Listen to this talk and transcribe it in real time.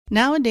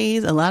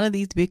Nowadays, a lot of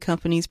these big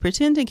companies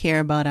pretend to care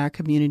about our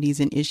communities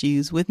and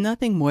issues with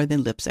nothing more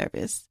than lip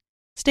service.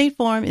 State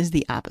Farm is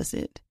the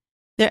opposite.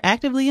 They're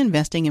actively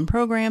investing in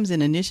programs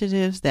and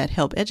initiatives that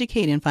help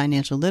educate in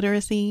financial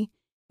literacy,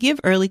 give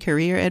early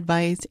career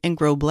advice, and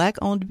grow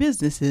Black-owned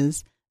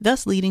businesses,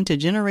 thus leading to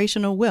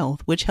generational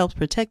wealth, which helps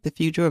protect the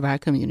future of our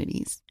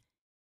communities.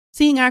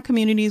 Seeing our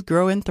communities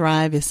grow and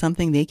thrive is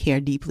something they care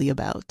deeply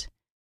about.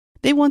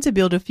 They want to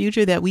build a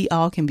future that we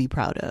all can be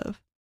proud of.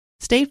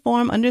 State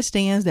Farm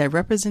understands that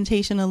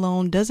representation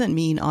alone doesn't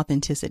mean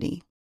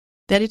authenticity,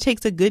 that it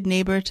takes a good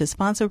neighbor to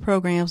sponsor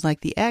programs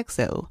like the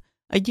ACT-SO,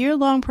 a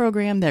year-long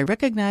program that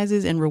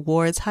recognizes and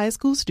rewards high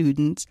school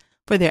students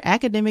for their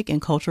academic and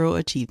cultural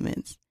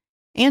achievements,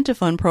 and to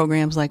fund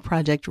programs like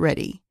Project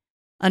Ready,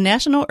 a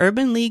National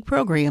Urban League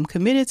program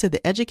committed to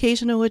the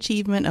educational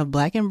achievement of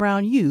Black and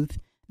Brown youth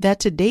that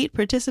to date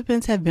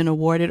participants have been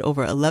awarded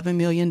over $11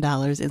 million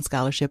in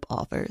scholarship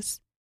offers.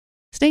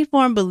 State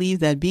Farm believes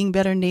that being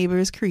better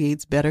neighbors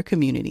creates better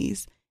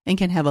communities and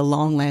can have a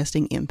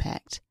long-lasting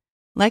impact.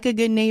 Like a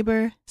good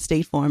neighbor,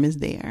 State Farm is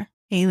there.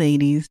 Hey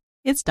ladies,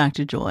 it's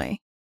Dr. Joy.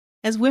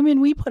 As women,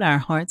 we put our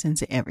hearts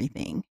into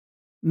everything.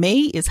 May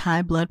is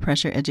High Blood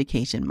Pressure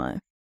Education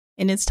Month,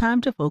 and it's time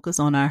to focus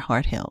on our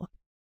heart health.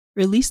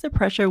 Release the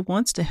Pressure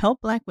wants to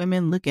help Black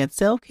women look at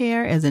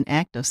self-care as an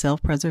act of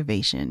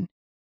self-preservation.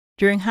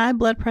 During High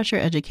Blood Pressure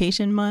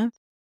Education Month,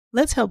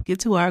 let's help get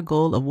to our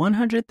goal of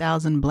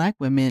 100,000 Black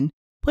women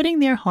putting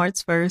their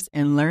hearts first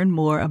and learn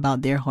more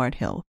about their heart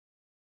health.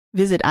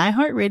 Visit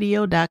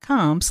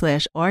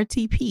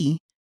iHeartRadio.com/RTP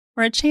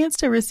for a chance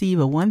to receive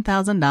a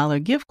 $1,000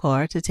 gift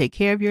card to take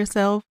care of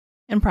yourself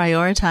and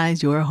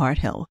prioritize your heart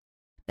health.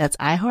 That's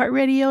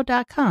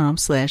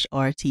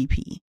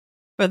iHeartRadio.com/RTP.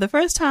 For the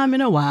first time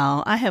in a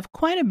while, I have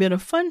quite a bit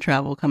of fun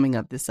travel coming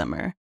up this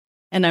summer,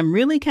 and I'm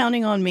really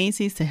counting on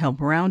Macy's to help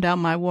round out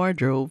my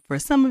wardrobe for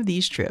some of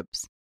these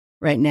trips.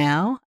 Right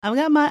now, I've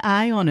got my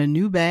eye on a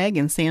new bag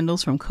and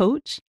sandals from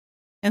Coach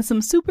and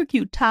some super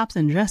cute tops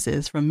and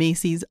dresses from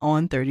Macy's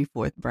On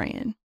 34th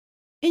brand.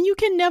 And you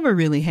can never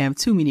really have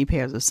too many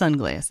pairs of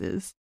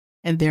sunglasses,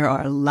 and there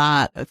are a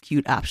lot of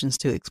cute options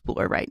to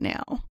explore right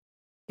now.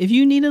 If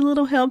you need a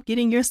little help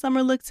getting your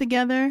summer look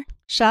together,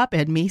 shop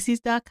at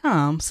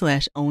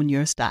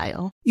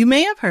Macys.com/ownyourstyle. You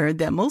may have heard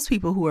that most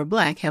people who are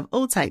Black have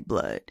O-type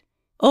blood.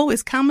 O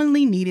is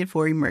commonly needed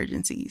for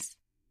emergencies.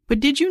 But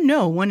did you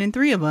know 1 in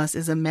 3 of us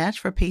is a match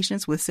for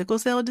patients with sickle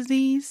cell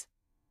disease?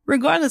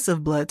 Regardless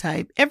of blood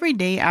type, every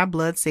day our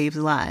blood saves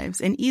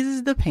lives and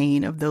eases the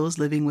pain of those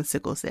living with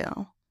sickle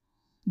cell.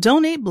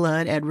 Donate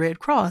blood at Red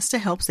Cross to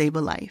help save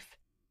a life.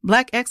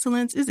 Black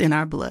excellence is in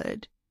our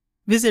blood.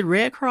 Visit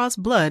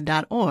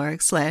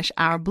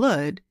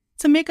redcrossblood.org/ourblood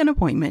to make an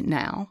appointment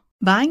now.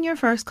 Buying your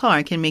first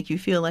car can make you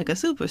feel like a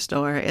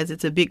superstar as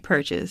it's a big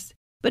purchase,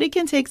 but it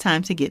can take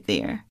time to get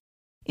there.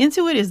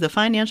 Intuit is the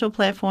financial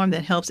platform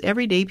that helps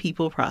everyday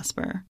people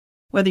prosper.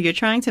 Whether you're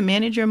trying to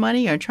manage your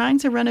money or trying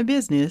to run a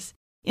business,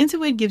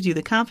 Intuit gives you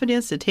the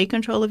confidence to take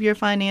control of your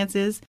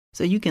finances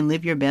so you can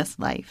live your best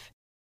life.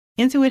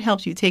 Intuit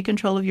helps you take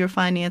control of your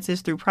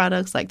finances through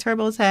products like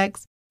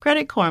TurboTax,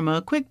 Credit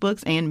Karma,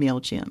 QuickBooks, and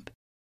MailChimp.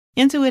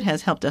 Intuit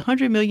has helped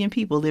 100 million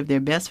people live their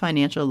best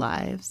financial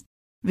lives.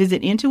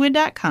 Visit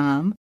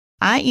Intuit.com,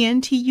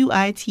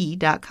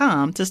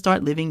 Intuit.com to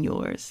start living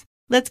yours.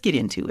 Let's get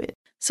into it.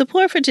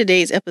 Support for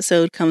today's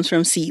episode comes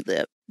from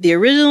Seedlip, the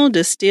original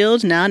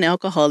distilled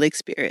non-alcoholic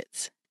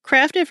spirits.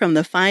 Crafted from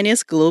the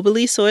finest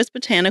globally sourced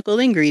botanical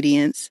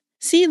ingredients,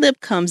 Seedlip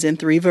comes in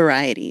 3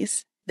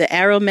 varieties: the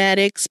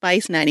aromatic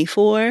Spice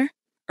 94,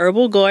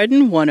 Herbal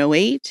Garden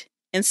 108,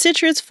 and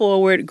Citrus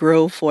Forward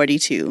Grow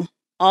 42,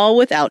 all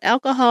without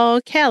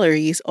alcohol,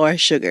 calories, or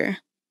sugar.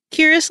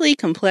 Curiously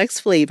complex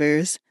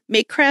flavors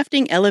make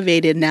crafting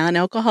elevated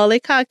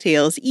non-alcoholic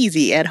cocktails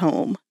easy at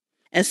home.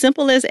 As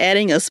simple as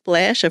adding a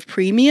splash of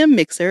premium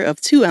mixer of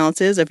 2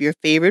 ounces of your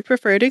favorite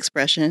preferred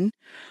expression,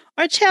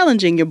 or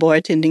challenging your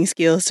bartending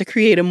skills to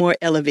create a more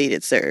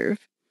elevated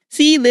serve.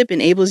 Seedlip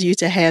enables you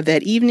to have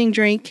that evening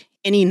drink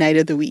any night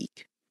of the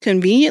week.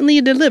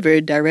 Conveniently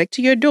delivered direct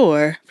to your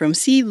door from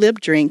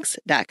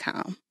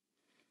seedlipdrinks.com.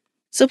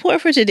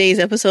 Support for today's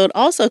episode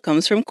also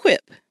comes from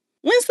Quip.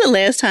 When's the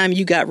last time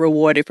you got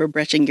rewarded for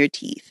brushing your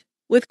teeth?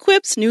 With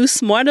Quip's new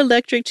Smart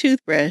Electric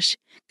Toothbrush,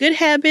 good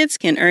habits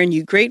can earn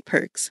you great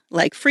perks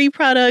like free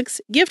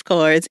products, gift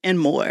cards, and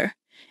more.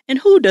 And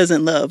who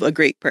doesn't love a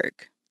great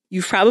perk?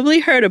 You've probably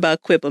heard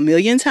about Quip a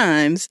million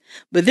times,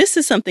 but this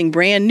is something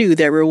brand new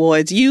that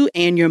rewards you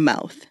and your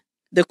mouth.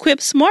 The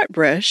Quip Smart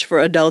Brush for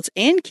adults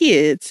and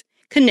kids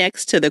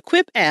connects to the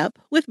Quip app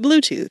with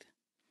Bluetooth.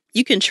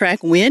 You can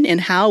track when and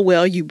how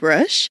well you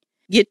brush,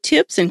 get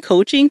tips and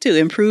coaching to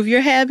improve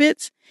your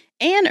habits,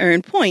 and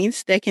earn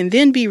points that can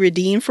then be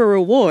redeemed for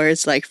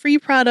rewards like free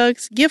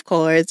products, gift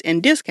cards,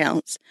 and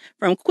discounts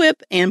from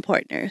Quip and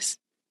partners.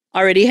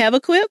 Already have a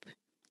Quip?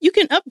 You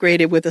can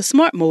upgrade it with a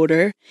smart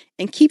motor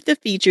and keep the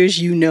features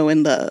you know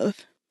and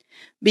love.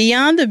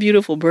 Beyond the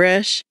beautiful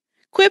brush,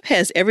 Quip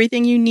has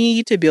everything you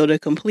need to build a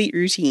complete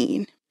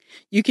routine.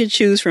 You can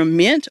choose from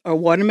mint or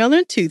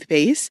watermelon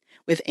toothpaste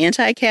with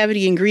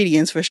anti-cavity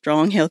ingredients for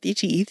strong, healthy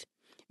teeth.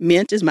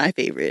 Mint is my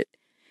favorite.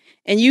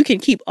 And you can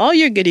keep all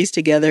your goodies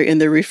together in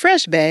the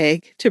Refresh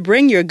bag to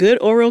bring your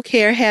good oral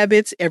care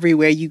habits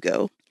everywhere you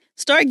go.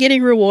 Start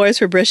getting rewards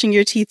for brushing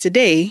your teeth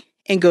today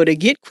and go to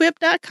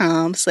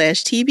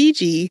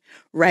getquip.com/TBG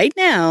right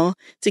now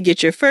to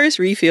get your first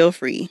refill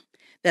free.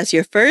 That's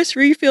your first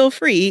refill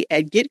free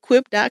at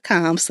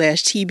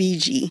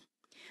getquip.com/TBG.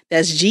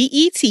 That's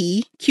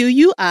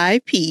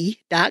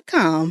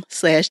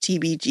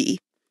GETQUIP.com/TBG.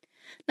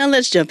 Now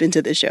let's jump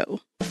into the show.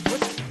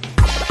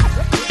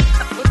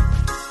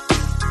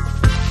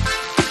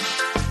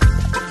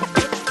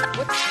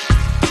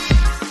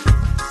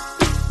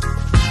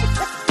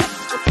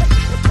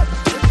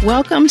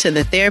 Welcome to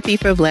the Therapy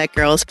for Black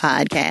Girls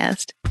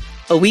podcast,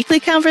 a weekly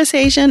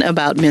conversation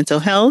about mental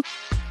health,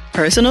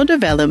 personal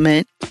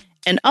development,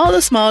 and all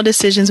the small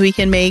decisions we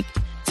can make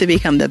to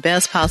become the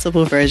best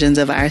possible versions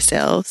of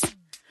ourselves.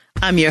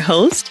 I'm your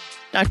host,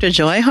 Dr.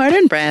 Joy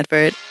Harden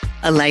Bradford,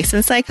 a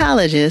licensed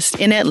psychologist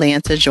in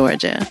Atlanta,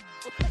 Georgia.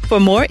 For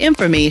more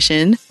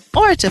information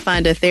or to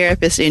find a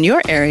therapist in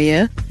your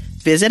area,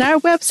 visit our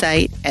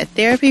website at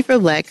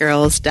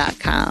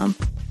therapyforblackgirls.com.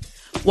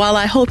 While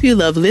I hope you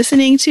love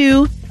listening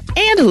to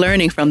and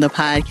learning from the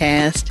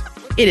podcast,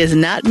 it is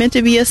not meant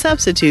to be a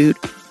substitute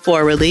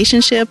for a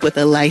relationship with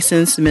a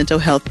licensed mental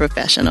health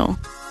professional.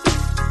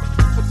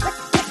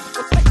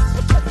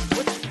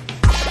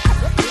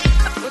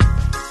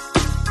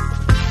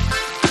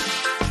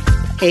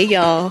 Hey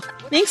y'all,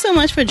 thanks so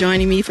much for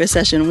joining me for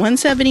session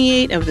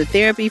 178 of the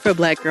Therapy for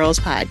Black Girls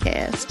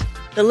podcast.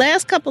 The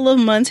last couple of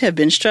months have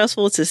been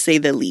stressful to say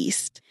the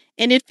least,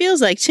 and it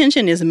feels like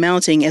tension is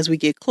mounting as we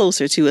get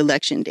closer to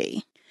Election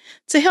Day.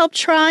 To help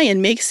try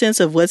and make sense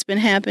of what's been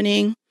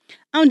happening,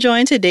 I'm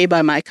joined today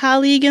by my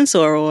colleague and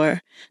soror,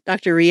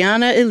 Dr.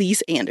 Rihanna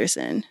Elise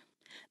Anderson.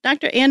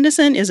 Dr.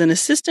 Anderson is an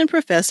assistant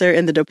professor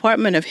in the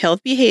Department of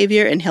Health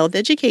Behavior and Health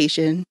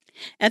Education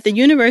at the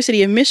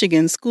University of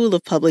Michigan School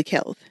of Public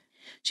Health.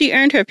 She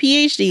earned her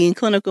PhD in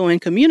clinical and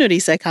community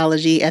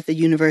psychology at the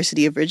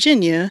University of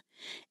Virginia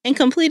and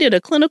completed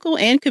a clinical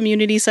and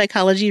community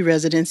psychology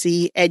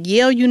residency at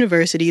Yale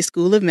University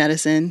School of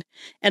Medicine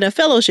and a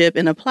fellowship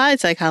in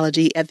applied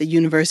psychology at the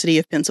University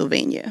of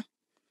Pennsylvania.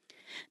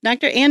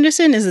 Dr.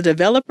 Anderson is a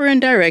developer and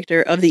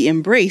director of the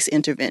Embrace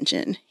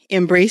intervention.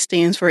 Embrace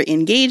stands for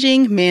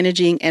Engaging,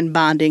 Managing, and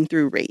Bonding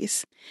Through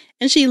Race,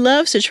 and she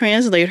loves to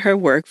translate her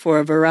work for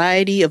a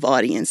variety of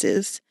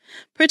audiences,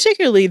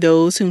 particularly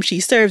those whom she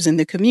serves in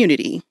the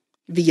community,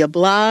 via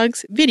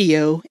blogs,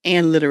 video,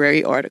 and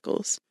literary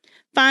articles.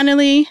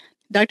 Finally,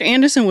 Dr.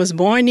 Anderson was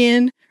born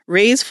in,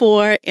 raised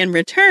for, and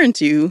returned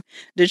to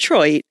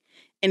Detroit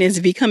and is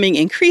becoming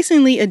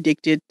increasingly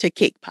addicted to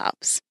cake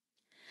pops.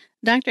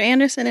 Dr.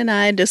 Anderson and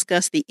I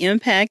discussed the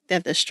impact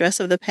that the stress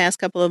of the past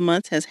couple of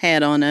months has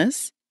had on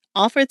us,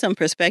 offered some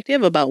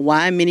perspective about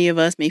why many of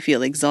us may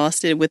feel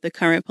exhausted with the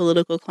current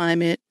political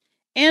climate,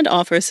 and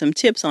offer some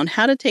tips on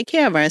how to take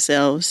care of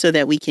ourselves so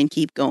that we can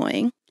keep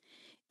going.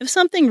 If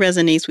something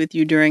resonates with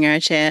you during our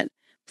chat,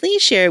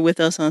 please share it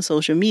with us on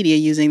social media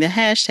using the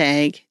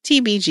hashtag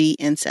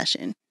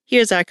TBGInSession.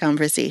 Here's our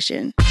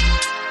conversation.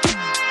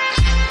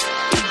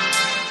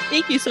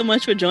 Thank you so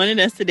much for joining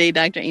us today,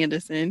 Dr.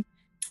 Anderson.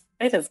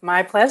 It is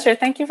my pleasure.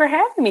 Thank you for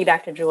having me,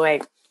 Dr.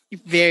 Joy.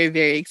 Very,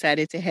 very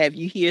excited to have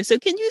you here. So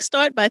can you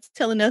start by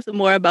telling us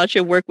more about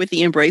your work with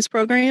the Embrace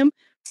program?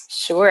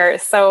 Sure.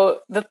 So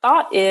the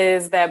thought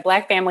is that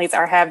Black families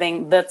are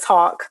having the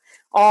talk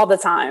all the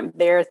time.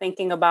 They're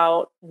thinking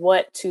about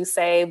what to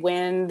say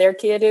when their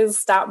kid is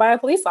stopped by a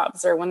police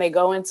officer, when they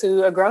go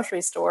into a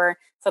grocery store.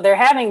 So they're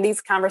having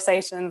these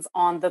conversations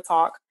on the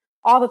talk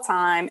all the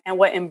time. And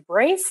what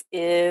Embrace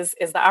is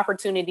the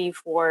opportunity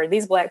for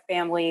these Black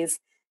families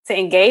to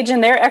engage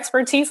in their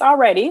expertise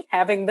already,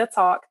 having the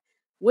talk,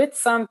 with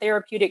some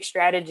therapeutic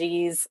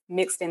strategies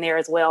mixed in there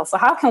as well. So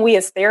how can we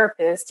as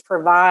therapists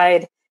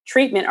provide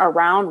treatment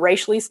around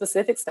racially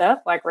specific stuff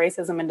like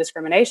racism and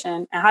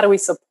discrimination? And how do we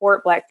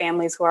support Black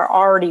families who are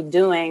already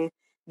doing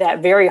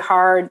that very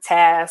hard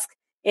task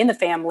in the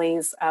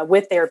families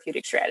with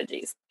therapeutic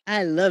strategies?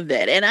 I love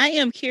that. And I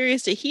am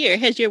curious to hear,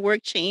 has your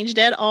work changed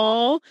at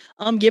all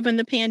given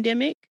the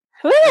pandemic?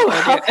 Ooh,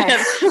 okay.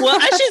 Well,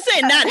 I should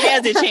say not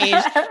has it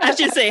changed. I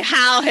should say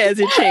how has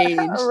it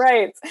changed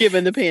right.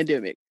 given the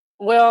pandemic?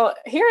 Well,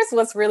 here's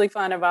what's really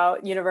fun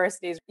about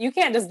universities. You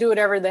can't just do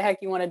whatever the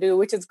heck you want to do,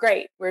 which is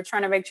great. We're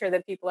trying to make sure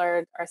that people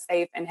are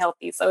safe and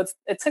healthy. So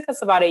it took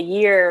us about a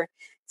year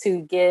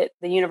to get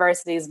the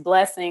university's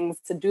blessings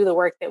to do the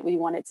work that we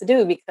wanted to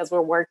do because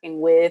we're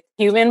working with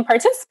human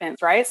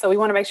participants, right? So we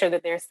want to make sure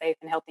that they're safe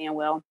and healthy and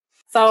well.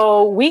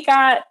 So we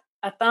got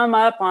a thumb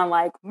up on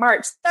like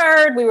March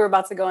 3rd. We were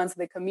about to go into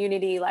the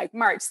community like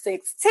March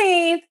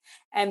 16th.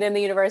 And then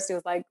the university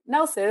was like,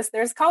 no, sis,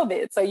 there's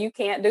COVID. So you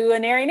can't do a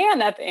nary nan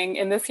nothing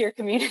in this here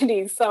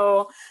community.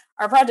 So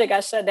our project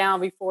got shut down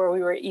before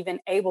we were even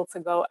able to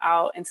go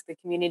out into the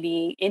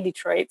community in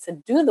Detroit to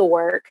do the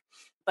work.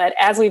 But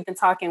as we've been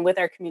talking with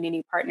our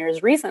community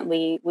partners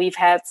recently, we've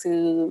had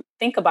to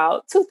think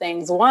about two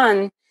things.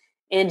 One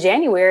in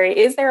January,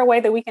 is there a way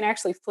that we can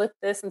actually flip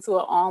this into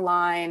an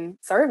online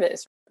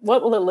service?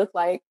 What will it look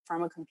like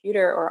from a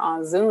computer or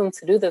on Zoom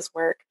to do this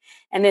work?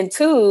 And then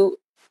two,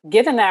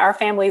 given that our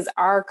families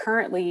are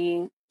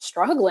currently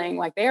struggling,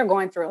 like they are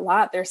going through a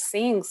lot, they're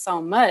seeing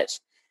so much,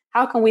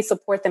 how can we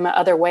support them in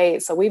other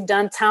ways? So we've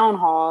done town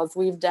halls,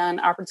 we've done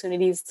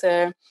opportunities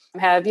to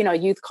have,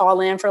 youth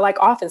call in for like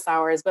office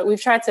hours, but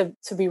we've tried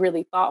to be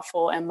really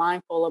thoughtful and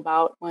mindful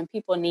about when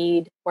people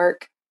need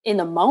work in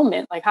the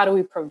moment, like how do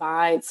we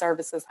provide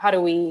services? How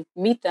do we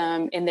meet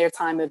them in their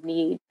time of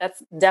need?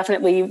 That's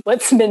definitely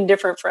what's been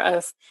different for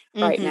us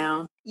right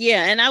now.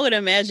 Yeah, and I would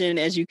imagine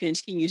as you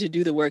continue to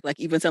do the work, like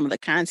even some of the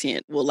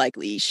content will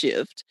likely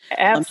shift.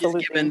 Just given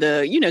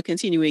Absolutely. the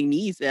continuing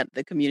needs that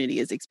the community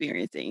is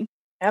experiencing.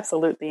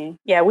 Absolutely.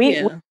 Yeah, we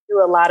Yeah.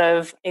 do a lot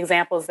of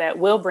examples that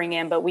we'll bring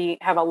in, but we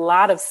have a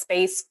lot of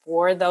space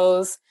for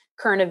those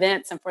current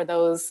events and for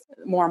those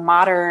more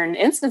modern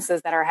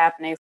instances that are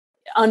happening.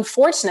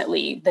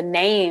 Unfortunately, the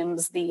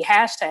names, the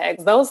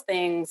hashtags, those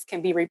things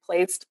can be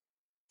replaced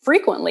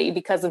frequently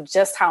because of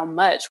just how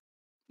much,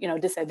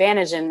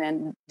 disadvantage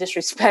and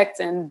disrespect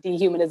and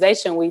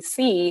dehumanization we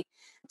see.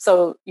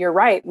 So you're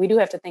right, we do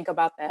have to think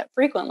about that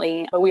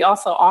frequently, but we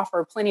also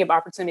offer plenty of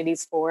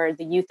opportunities for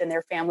the youth and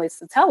their families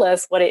to tell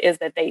us what it is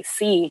that they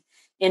see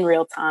in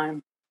real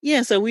time.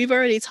 Yeah, so we've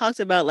already talked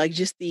about like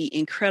just the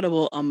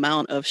incredible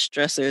amount of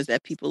stressors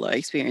that people are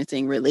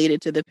experiencing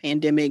related to the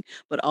pandemic,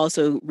 but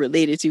also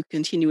related to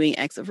continuing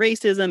acts of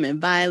racism and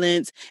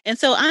violence. And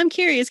so I'm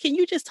curious, can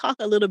you just talk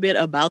a little bit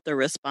about the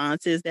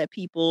responses that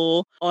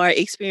people are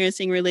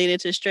experiencing related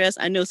to stress?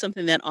 I know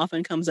something that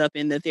often comes up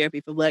in the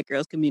Therapy for Black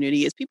Girls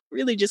community is people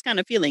really just kind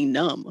of feeling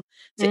numb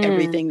to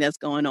everything that's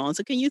going on.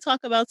 So can you talk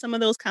about some of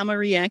those common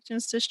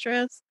reactions to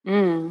stress?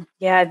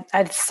 Yeah,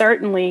 I'd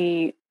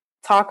certainly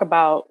talk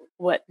about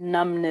what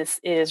numbness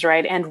is,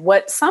 right? And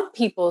what some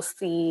people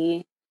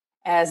see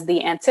as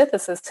the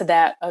antithesis to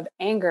that of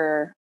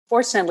anger.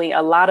 Fortunately,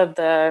 a lot of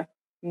the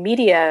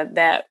media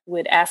that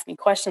would ask me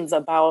questions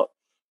about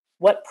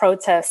what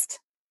protest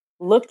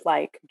looked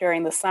like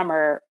during the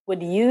summer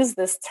would use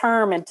this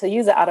term and to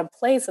use it out of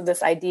place of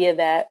this idea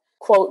that,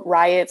 quote,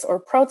 riots or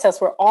protests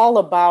were all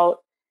about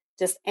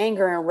just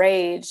anger and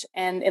rage.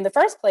 And in the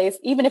first place,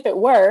 even if it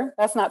were,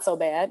 that's not so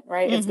bad,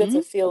 right? It's good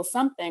to feel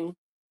something.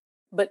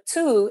 But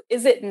two,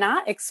 is it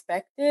not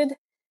expected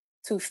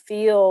to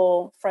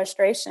feel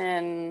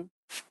frustration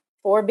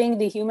for being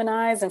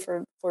dehumanized and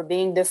for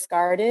being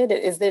discarded?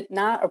 Is it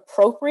not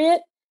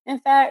appropriate? In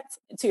fact,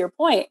 to your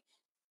point,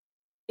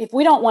 if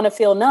we don't want to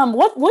feel numb,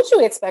 what would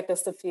you expect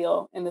us to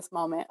feel in this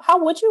moment?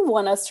 How would you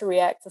want us to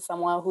react to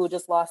someone who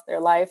just lost their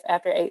life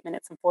after 8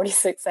 minutes and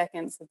 46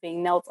 seconds of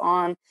being knelt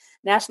on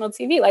national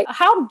TV? Like,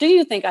 how do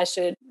you think I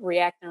should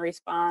react and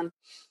respond?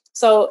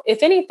 So,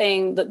 if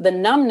anything, the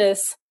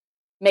numbness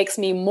makes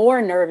me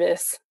more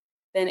nervous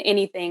than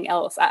anything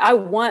else. I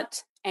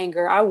want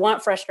anger, I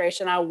want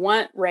frustration, I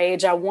want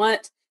rage, I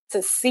want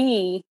to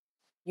see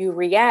you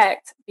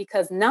react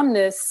because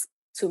numbness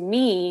to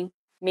me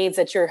means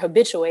that you're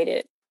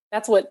habituated.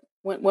 That's what,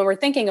 when we're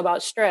thinking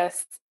about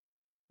stress,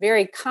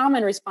 very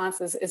common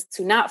responses is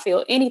to not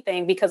feel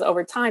anything because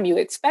over time you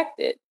expect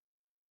it.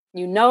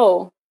 You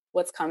know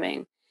what's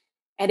coming.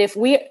 And if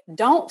we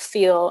don't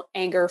feel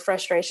anger,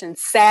 frustration,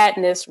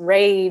 sadness,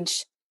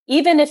 rage,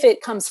 even if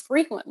it comes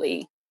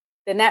frequently,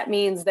 then that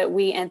means that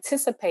we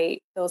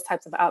anticipate those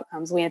types of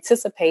outcomes. We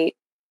anticipate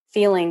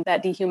feeling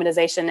that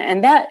dehumanization.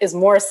 And that is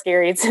more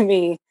scary to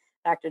me,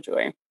 Dr.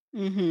 Joy.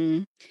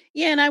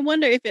 Yeah, and I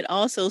wonder if it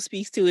also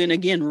speaks to, and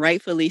again,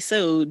 rightfully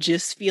so,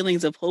 just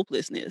feelings of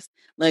hopelessness.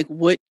 Like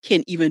what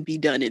can even be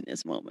done in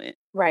this moment?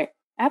 Right.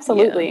 Yeah,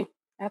 Absolutely.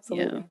 yeah.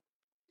 Absolutely.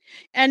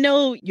 I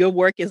know your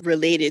work is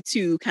related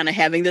to kind of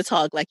having the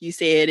talk, like you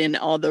said, and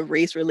all the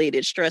race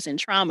related stress and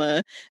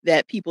trauma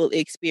that people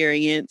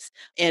experience.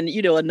 And,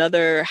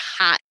 another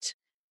hot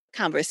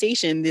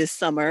conversation this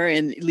summer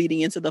and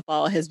leading into the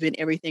fall has been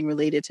everything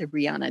related to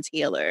Breonna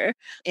Taylor.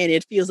 And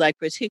it feels like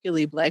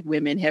particularly Black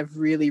women have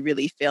really,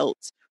 really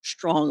felt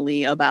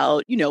strongly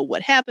about,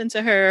 what happened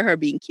to her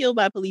being killed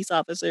by police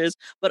officers,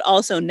 but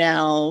also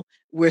now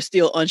we're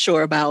still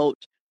unsure about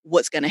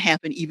what's going to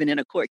happen even in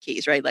a court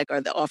case, right? Like,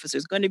 are the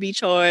officers going to be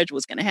charged?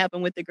 What's going to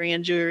happen with the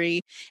grand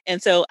jury?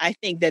 And so I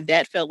think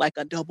that felt like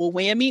a double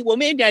whammy. Well,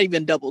 maybe not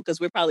even double because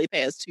we're probably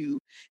past two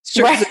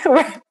stressors Right.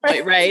 Right.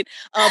 point, right?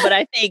 But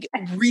I think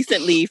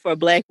recently for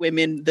Black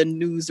women, the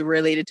news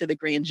related to the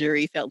grand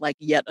jury felt like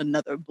yet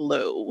another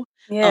blow.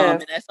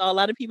 Yes. And I saw a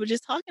lot of people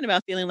just talking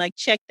about feeling like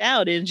checked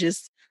out and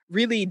just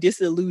really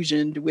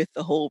disillusioned with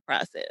the whole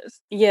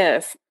process.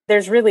 Yes.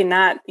 There's really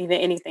not even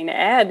anything to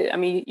add. I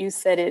mean, you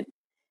said it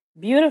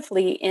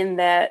beautifully in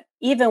that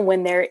even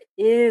when there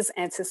is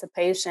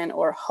anticipation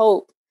or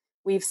hope,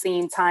 we've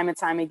seen time and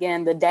time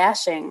again the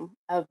dashing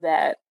of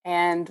that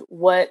and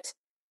what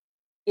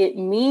it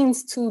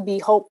means to be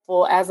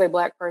hopeful as a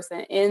Black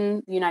person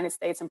in the United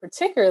States, and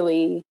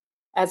particularly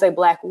as a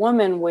Black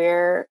woman,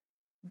 where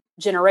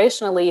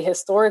generationally,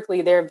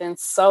 historically, there have been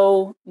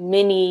so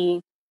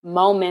many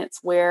moments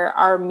where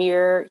our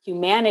mere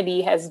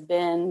humanity has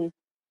been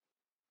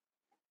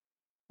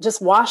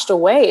just washed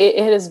away.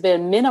 It has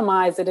been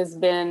minimized. It has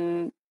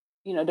been,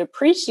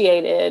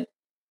 depreciated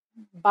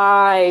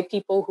by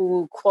people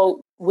who,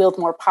 quote, wield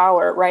more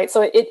power, right?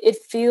 So it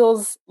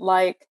feels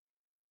like,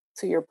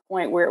 to your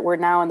point, we're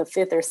now in the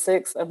fifth or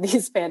sixth of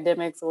these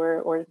pandemics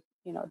or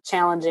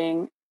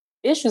challenging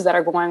issues that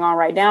are going on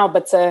right now.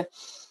 But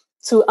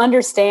to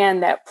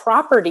understand that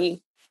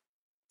property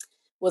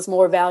was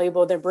more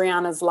valuable than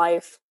Breonna's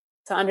life,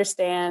 to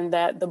understand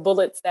that the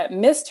bullets that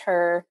missed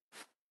her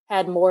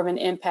had more of an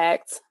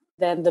impact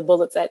than the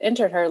bullets that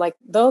entered her. Like,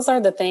 those are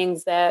the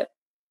things that,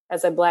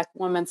 as a Black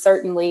woman,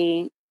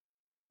 certainly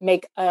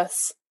make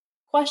us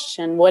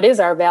question, what is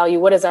our value?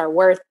 What is our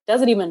worth?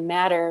 Does it even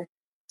matter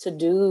to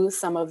do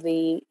some of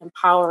the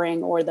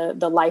empowering or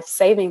the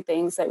life-saving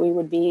things that we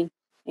would be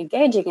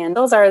engaging in?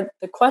 Those are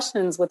the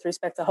questions with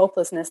respect to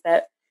hopelessness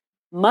that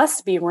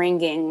must be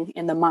ringing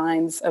in the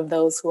minds of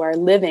those who are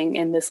living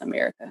in this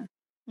America.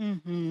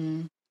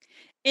 Mm-hmm.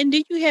 And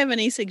do you have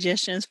any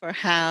suggestions for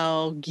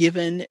how,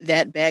 given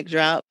that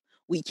backdrop,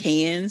 we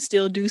can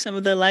still do some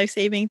of the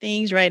life-saving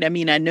things, right? I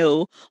mean, I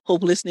know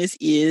hopelessness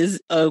is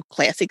a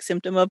classic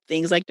symptom of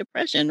things like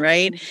depression,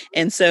 right?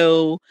 And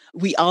so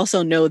we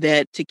also know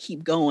that to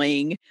keep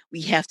going,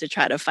 we have to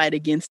try to fight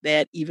against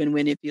that even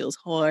when it feels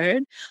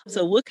hard.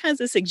 So what kinds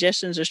of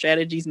suggestions or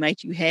strategies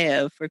might you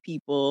have for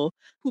people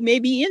who may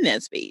be in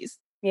that space?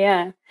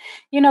 Yeah.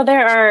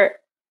 There are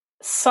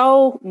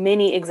so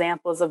many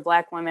examples of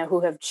Black women who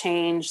have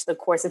changed the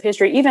course of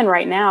history, even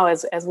right now,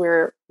 as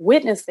we're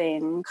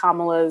witnessing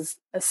Kamala's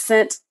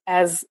ascent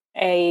as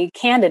a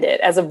candidate,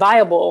 as a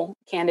viable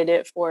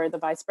candidate for the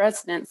vice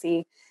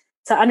presidency,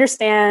 to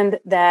understand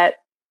that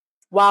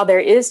while there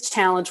is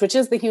challenge, which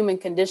is the human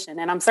condition,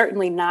 and I'm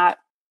certainly not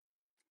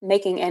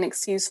making an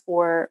excuse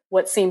for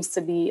what seems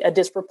to be a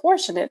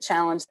disproportionate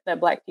challenge that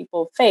Black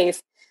people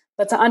face,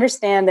 but to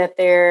understand that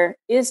there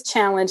is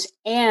challenge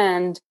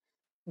and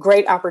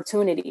great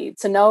opportunity,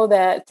 to know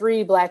that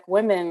three Black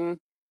women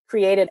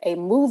created a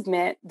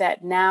movement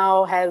that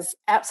now has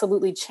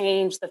absolutely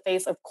changed the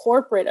face of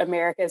corporate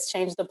America, has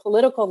changed the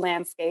political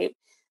landscape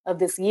of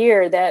this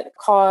year, that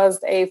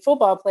caused a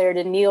football player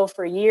to kneel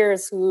for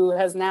years, who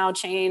has now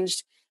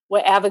changed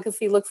what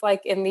advocacy looks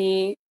like in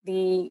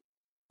the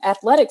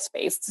athletic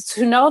space.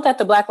 To know that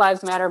the Black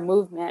Lives Matter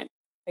movement,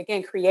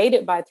 again,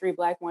 created by three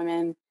Black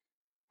women,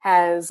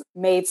 has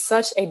made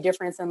such a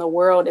difference in the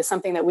world is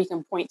something that we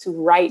can point to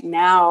right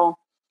now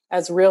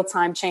as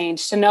real-time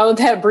change. To know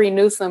that Bree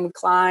Newsom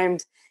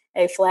climbed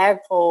a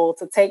flagpole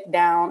to take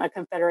down a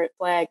Confederate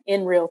flag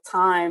in real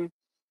time.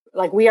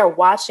 Like, we are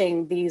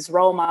watching these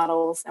role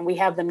models, and we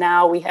have them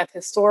now. We have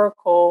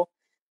historical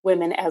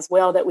women as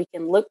well that we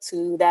can look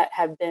to, that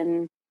have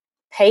been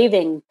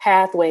paving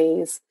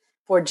pathways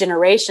for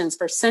generations,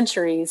 for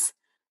centuries,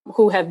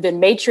 who have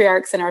been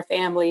matriarchs in our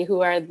family,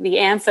 who are the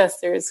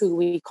ancestors who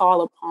we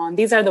call upon.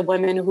 These are the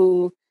women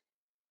who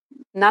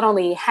not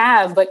only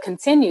have, but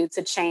continue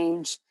to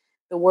change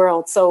the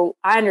world. So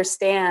I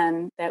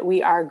understand that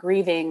we are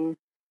grieving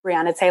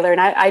Breonna Taylor. And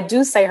I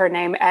do say her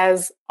name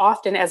as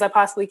often as I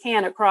possibly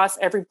can across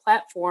every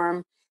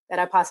platform that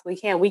I possibly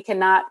can. We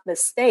cannot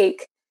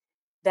mistake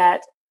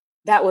that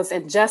that was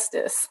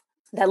injustice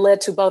that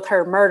led to both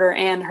her murder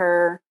and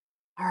her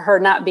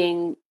not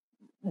being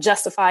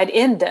justified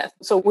in death.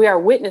 So we are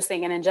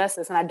witnessing an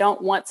injustice, and I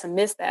don't want to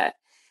miss that.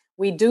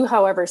 We do,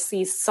 however,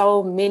 see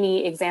so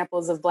many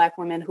examples of Black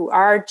women who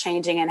are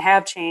changing and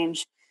have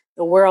changed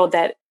the world,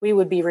 that we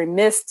would be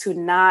remiss to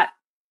not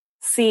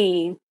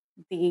see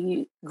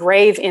the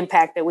grave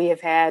impact that we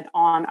have had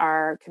on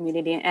our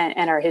community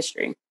and our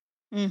history.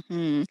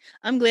 Mm-hmm.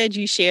 I'm glad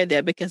you shared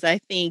that, because I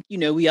think,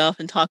 we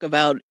often talk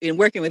about, in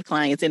working with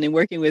clients and in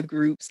working with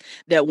groups,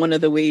 that one of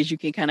the ways you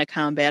can kind of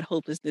combat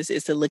hopelessness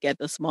is to look at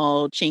the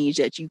small change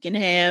that you can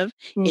have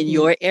in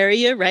your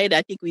area, right?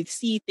 I think we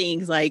see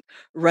things like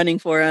running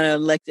for an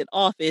elected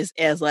office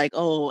as like,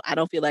 oh, I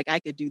don't feel like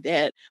I could do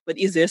that. But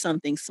is there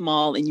something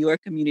small in your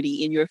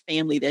community, in your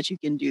family, that you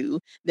can do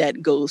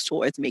that goes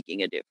towards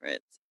making a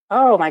difference?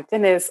 Oh my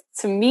goodness.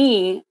 To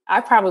me, I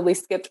probably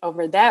skipped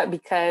over that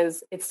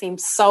because it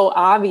seems so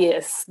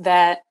obvious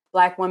that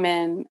Black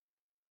women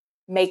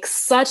make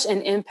such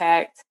an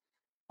impact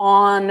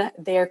on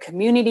their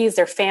communities,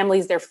 their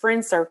families, their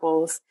friend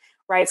circles,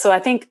 right? So I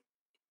think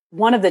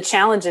one of the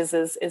challenges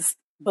is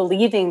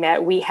believing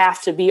that we have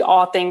to be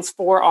all things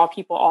for all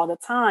people all the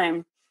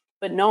time,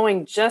 but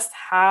knowing just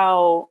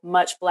how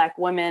much Black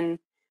women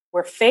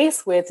were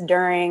faced with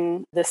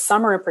during the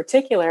summer in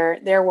particular.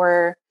 There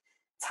were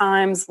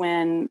times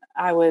when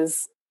I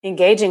was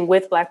engaging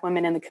with Black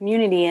women in the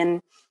community,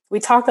 and we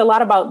talked a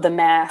lot about the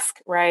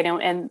mask, right?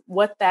 And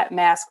what that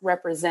mask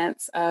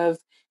represents, of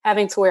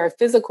having to wear a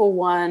physical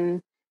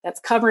one that's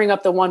covering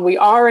up the one we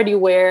already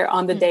wear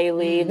on the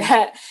daily,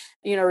 that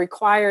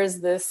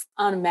requires this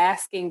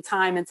unmasking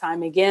time and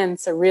time again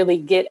to really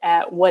get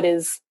at what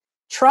is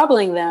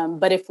troubling them.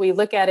 But if we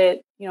look at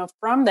it,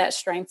 from that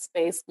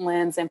strengths-based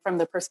lens, and from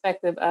the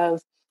perspective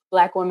of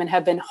Black women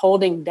have been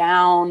holding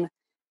down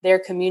their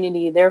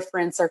community, their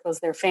friend circles,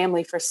 their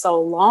family for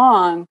so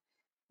long,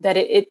 that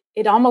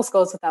it almost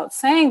goes without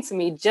saying to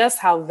me just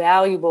how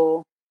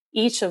valuable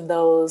each of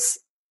those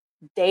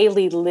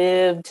daily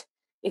lived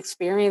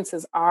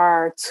experiences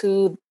are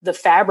to the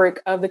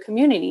fabric of the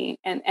community.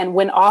 And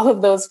when all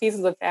of those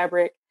pieces of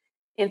fabric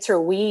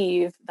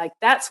interweave, like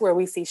that's where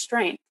we see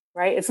strength,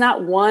 right? It's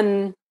not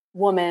one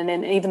woman.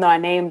 And even though I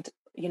named,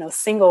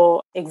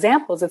 single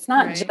examples, it's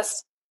not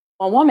just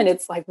one woman.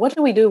 It's like, what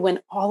do we do when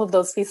all of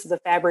those pieces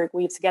of fabric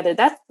weave together?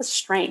 That's the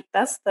strength.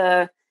 That's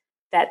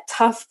that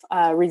tough,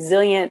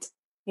 resilient,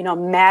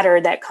 matter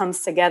that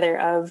comes together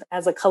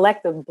as a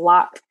collective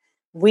block.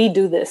 We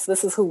do this.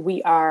 This is who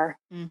we are.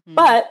 Mm-hmm.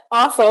 But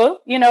also,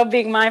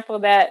 being mindful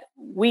that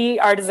we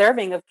are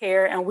deserving of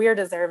care and we're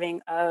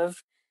deserving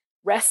of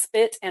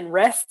respite and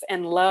rest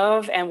and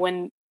love. And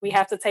when we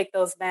have to take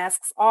those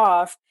masks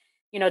off,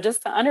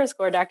 just to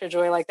underscore, Dr.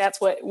 Joy, like that's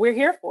what we're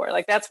here for.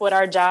 Like that's what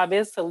our job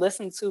is, to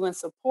listen to and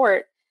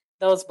support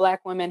those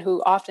Black women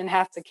who often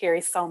have to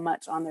carry so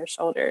much on their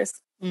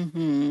shoulders.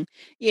 Mm-hmm.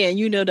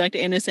 Yeah, Dr.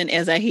 Anderson,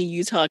 as I hear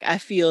you talk, I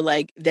feel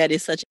like that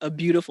is such a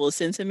beautiful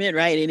sentiment,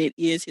 right? And it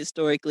is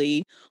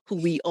historically who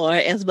we are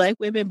as Black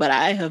women. But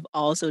I have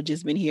also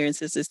just been hearing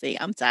sisters say,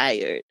 I'm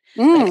tired.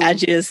 Like I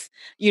just,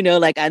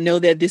 like I know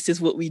that this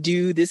is what we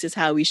do. This is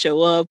how we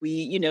show up.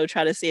 We,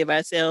 try to save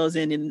ourselves.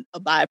 And then a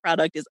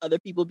byproduct is other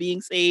people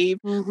being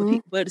saved. Mm-hmm.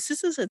 But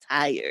sisters are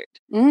tired.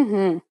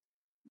 Mm-hmm.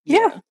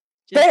 Yeah,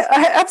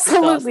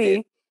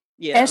 absolutely.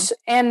 Exhausted.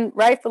 Yeah. And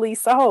rightfully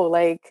so.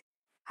 Like,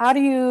 how do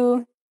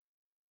you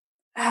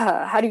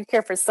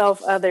care for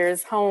self,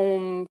 others,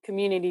 home,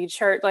 community,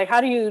 church? Like, how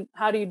do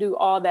you do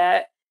all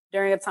that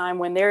during a time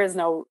when there's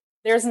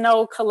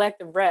no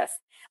collective rest?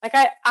 Like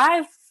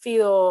I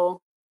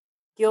feel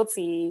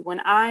guilty when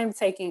I'm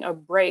taking a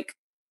break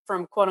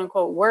from quote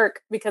unquote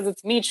work because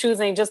it's me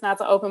choosing just not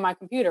to open my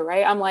computer,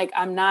 right? I'm like,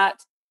 I'm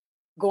not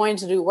going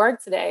to do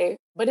work today,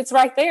 but it's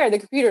right there. The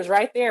computer's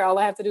right there. All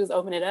I have to do is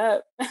open it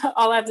up.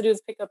 All I have to do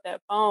is pick up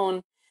that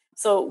phone.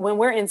 So when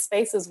we're in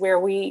spaces where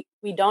we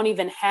don't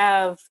even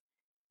have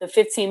the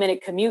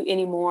 15-minute commute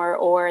anymore,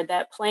 or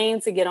that plane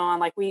to get on,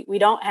 like we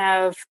don't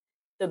have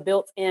the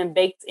built-in,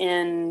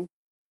 baked-in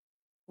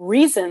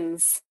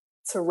reasons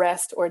to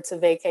rest or to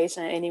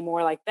vacation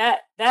anymore. Like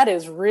that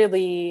is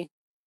really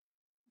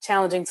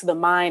challenging to the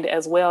mind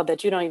as well,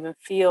 that you don't even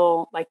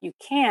feel like you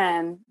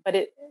can.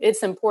 But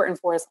it's important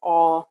for us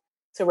all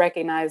to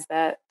recognize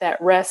that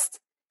rest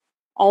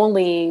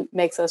only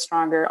makes us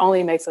stronger,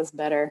 only makes us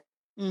better.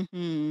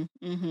 Mm-hmm.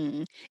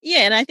 Mm-hmm. Yeah,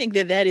 and I think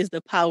that is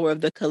the power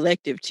of the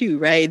collective too,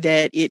 right?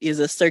 That it is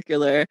a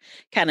circular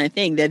kind of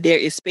thing, that there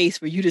is space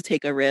for you to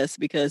take a rest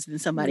because then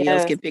somebody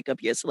else can pick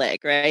up your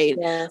slack, right?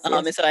 Yes,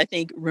 And so I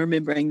think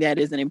remembering that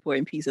is an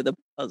important piece of the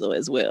puzzle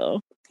as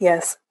well.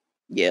 Yes.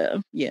 Yeah,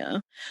 yeah.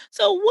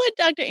 So what,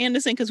 Dr.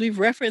 Anderson, because we've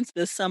referenced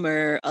this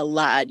summer a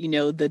lot,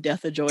 the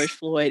death of George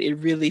Floyd, it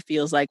really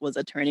feels like was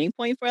a turning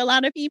point for a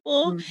lot of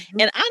people.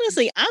 Mm-hmm. And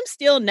honestly, I'm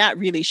still not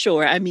really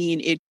sure. I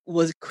mean, it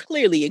was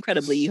clearly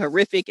incredibly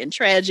horrific and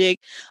tragic.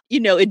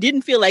 It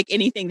didn't feel like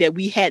anything that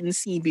we hadn't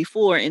seen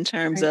before in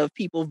terms of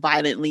people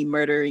violently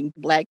murdering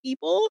Black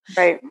people.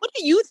 Right. What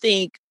do you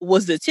think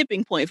was the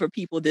tipping point for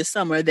people this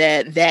summer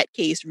that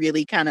case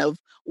really kind of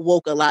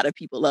woke a lot of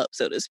people up,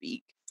 so to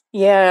speak?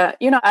 Yeah,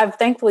 I've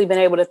thankfully been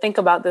able to think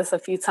about this a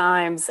few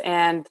times,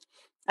 and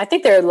I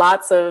think there are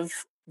lots of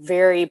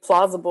very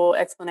plausible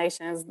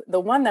explanations. The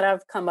one that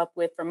I've come up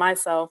with for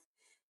myself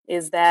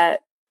is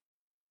that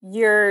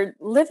you're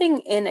living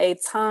in a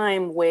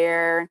time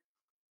where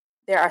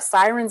there are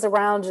sirens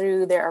around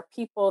you, there are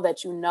people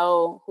that you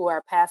know who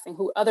are passing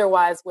who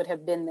otherwise would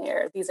have been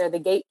there. These are the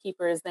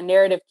gatekeepers, the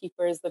narrative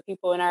keepers, the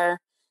people in our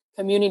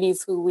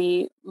communities who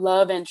we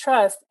love and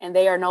trust, and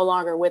they are no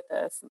longer with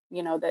us.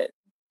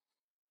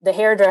 The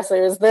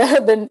hairdressers,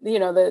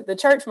 the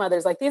church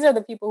mothers, like these are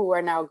the people who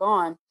are now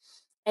gone.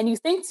 And you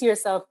think to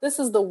yourself, this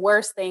is the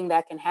worst thing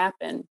that can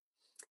happen.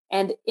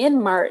 And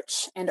in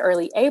March and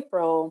early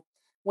April,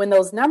 when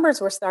those numbers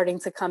were starting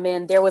to come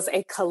in, there was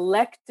a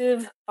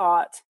collective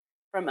thought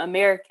from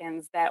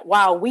Americans that,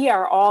 wow, we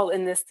are all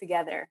in this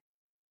together.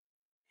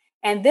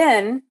 And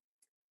then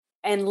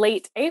in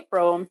late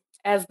April,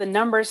 as the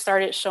numbers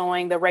started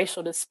showing the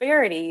racial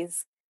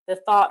disparities, the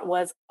thought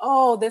was,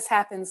 oh, this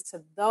happens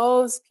to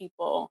those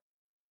people.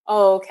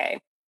 Oh,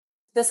 okay.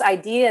 This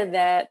idea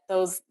that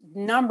those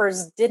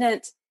numbers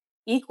didn't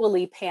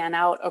equally pan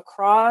out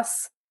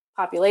across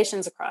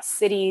populations, across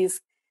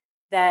cities,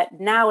 that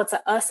now it's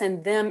a us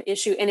and them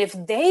issue. And if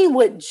they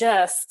would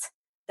just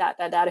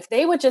if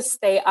they would just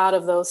stay out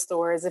of those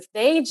stores, if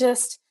they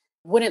just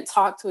wouldn't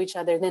talk to each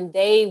other, then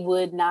they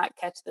would not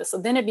catch this. So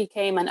then it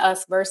became an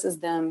us versus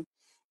them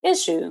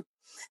issue.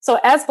 So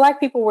as Black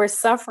people were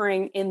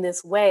suffering in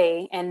this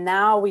way, and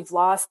now we've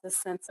lost the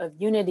sense of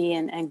unity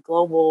and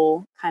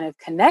global kind of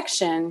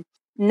connection,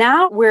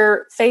 now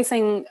we're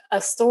facing a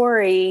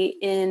story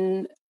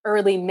in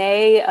early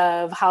May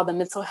of how the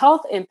mental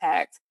health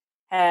impact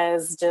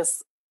has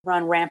just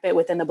run rampant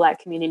within the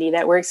Black community,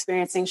 that we're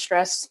experiencing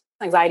stress,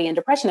 anxiety, and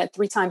depression at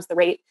 3 times the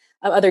rate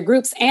of other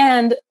groups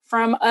and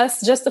from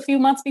us just a few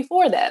months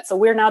before that. So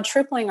we're now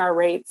tripling our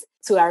rates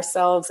to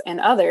ourselves and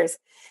others.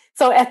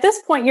 So at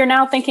this point, you're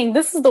now thinking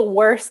this is the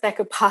worst that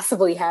could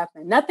possibly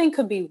happen. Nothing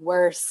could be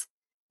worse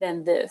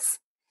than this.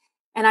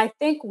 And I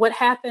think what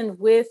happened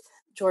with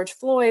George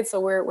Floyd, so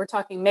we're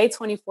talking May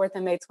 24th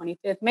and May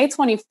 25th. May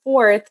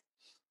 24th,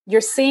 you're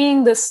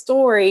seeing the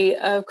story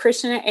of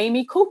Christian and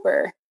Amy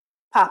Cooper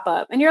pop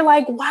up. And you're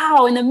like,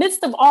 wow, in the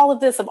midst of all of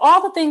this, of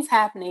all the things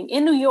happening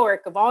in New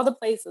York, of all the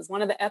places,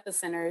 one of the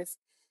epicenters,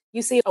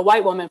 you see a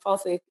white woman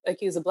falsely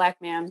accuse a Black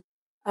man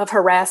of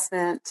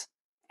harassment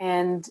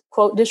and,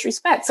 quote,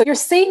 disrespect. So you're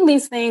seeing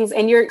these things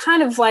and you're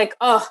kind of like,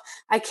 oh,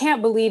 I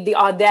can't believe the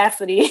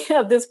audacity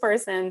of this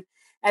person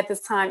at this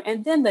time.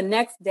 And then the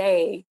next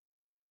day,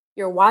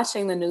 you're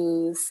watching the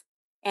news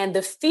and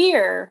the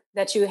fear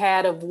that you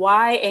had of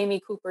why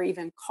Amy Cooper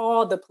even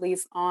called the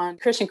police on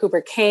Christian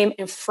Cooper came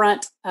in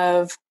front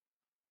of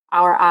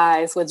our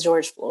eyes with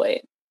George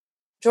Floyd.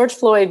 George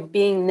Floyd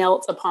being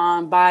knelt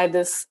upon by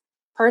this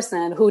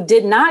person who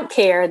did not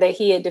care that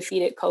he had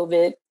defeated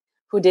COVID,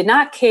 who did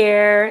not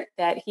care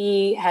that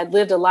he had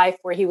lived a life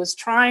where he was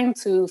trying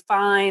to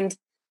find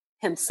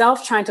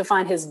himself, trying to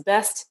find his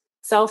best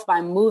self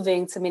by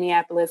moving to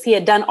Minneapolis. He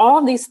had done all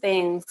of these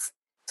things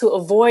to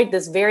avoid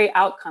this very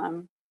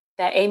outcome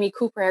that Amy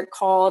Cooper had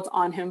called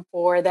on him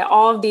for, that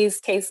all of these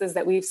cases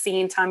that we've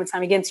seen time and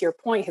time again, to your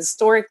point,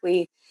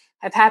 historically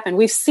have happened.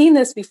 We've seen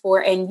this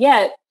before, and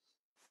yet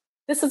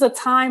this is a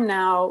time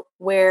now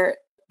where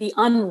the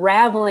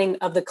unraveling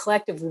of the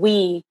collective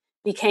we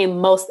became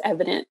most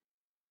evident,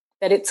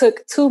 that it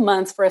took 2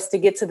 months for us to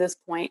get to this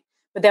point,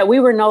 but that we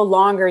were no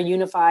longer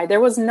unified. There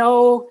was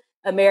no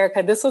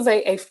America. This was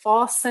a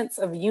false sense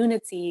of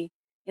unity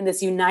in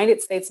this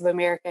United States of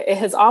America. It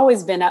has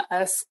always been a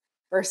us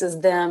versus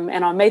them.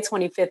 And on May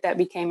 25th, that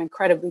became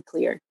incredibly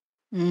clear.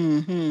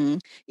 Hmm.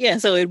 Yeah,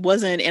 so it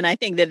wasn't, and I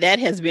think that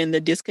has been the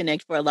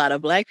disconnect for a lot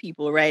of Black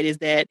people, right? Is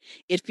that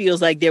it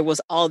feels like there was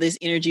all this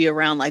energy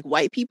around like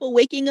white people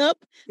waking up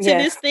to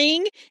this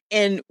thing,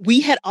 and we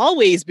had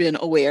always been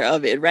aware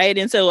of it, right?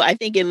 And so I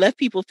think it left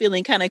people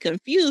feeling kind of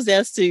confused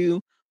as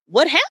to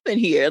what happened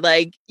here.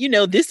 Like,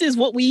 this is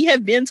what we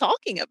have been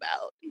talking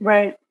about.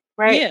 Right.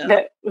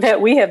 Yeah. That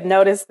we have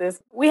noticed this.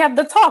 We have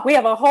the talk. We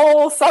have a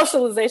whole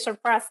socialization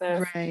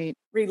process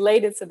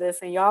related to this,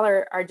 and y'all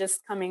are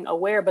just coming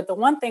aware. But the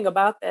one thing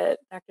about that,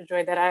 Dr.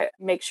 Joy, that I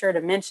make sure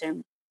to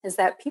mention is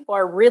that people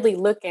are really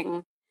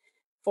looking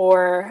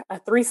for a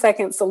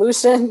 3-second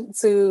solution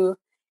to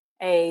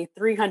a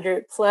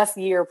 300 plus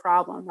year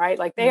problem, right?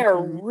 Like they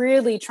are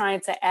really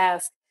trying to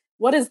ask,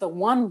 what is the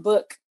one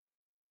book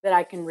that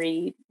I can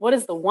read? What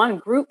is the one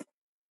group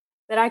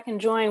that I can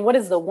join? What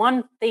is the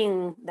one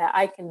thing that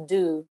I can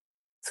do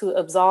to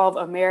absolve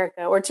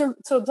America, or to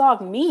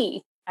absolve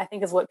me, I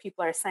think is what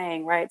people are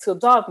saying, right? To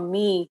absolve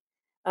me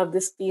of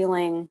this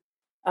feeling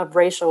of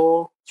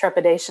racial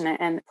trepidation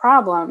and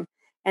problem.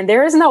 And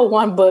there is no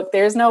one book,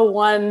 there's no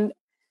one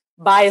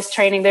bias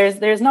training,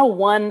 there's no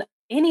one,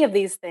 any of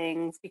these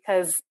things,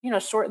 because,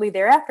 shortly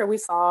thereafter, we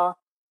saw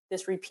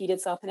this repeat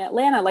itself in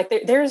Atlanta. Like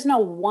there's no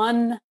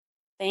one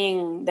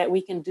thing that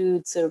we can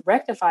do to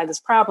rectify this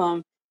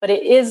problem. But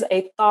it is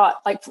a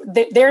thought, like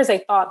there's a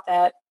thought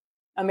that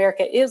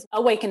America is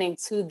awakening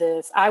to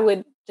this. I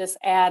would just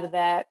add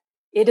that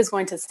it is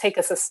going to take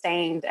a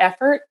sustained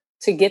effort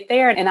to get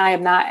there. And I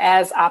am not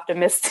as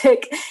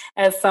optimistic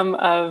as some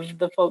of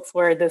the folks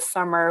were this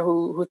summer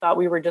who thought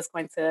we were just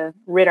going to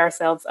rid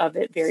ourselves of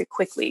it very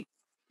quickly.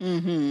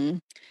 Mm-hmm.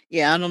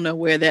 Yeah, I don't know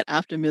where that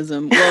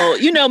optimism,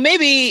 well,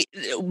 maybe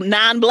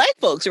non-Black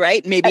folks,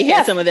 right? Maybe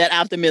had some of that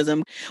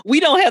optimism. We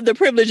don't have the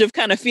privilege of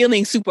kind of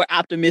feeling super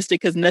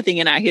optimistic because nothing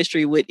in our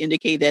history would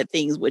indicate that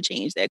things would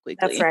change that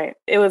quickly. That's right.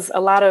 It was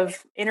a lot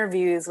of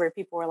interviews where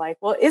people were like,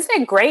 well,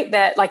 isn't it great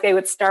that like they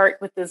would start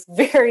with this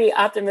very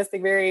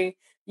optimistic, very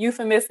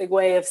euphemistic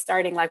way of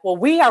starting like, well,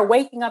 we are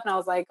waking up. And I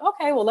was like,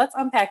 okay, well, let's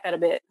unpack that a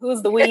bit.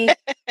 Who's the we?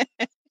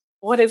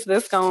 What is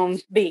this going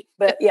to be?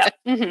 But yeah.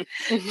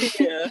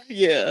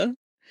 Yeah.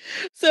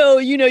 So,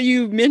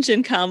 you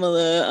mentioned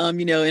Kamala,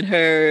 in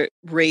her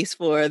race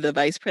for the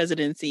vice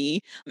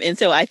presidency. And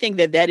so I think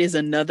that is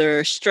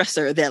another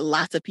stressor that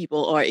lots of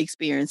people are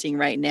experiencing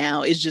right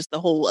now, is just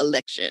the whole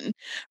election,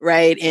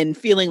 right? And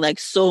feeling like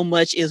so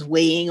much is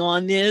weighing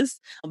on this.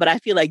 But I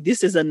feel like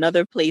this is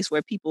another place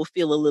where people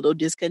feel a little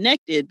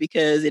disconnected,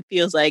 because it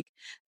feels like,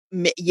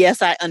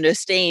 yes, I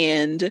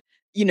understand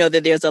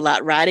that there's a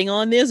lot riding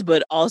on this,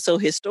 but also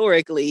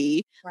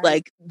historically,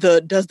 like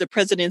does the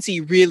presidency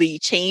really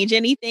change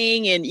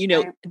anything? And,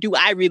 do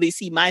I really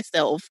see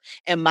myself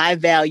and my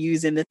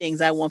values and the things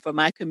I want for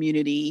my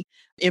community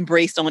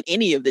embraced on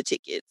any of the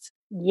tickets?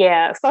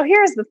 Yeah. So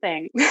here's the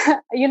thing,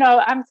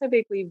 I'm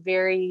typically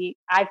very,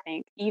 I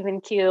think, even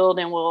keeled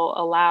and will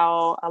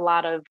allow a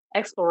lot of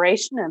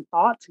exploration and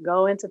thought to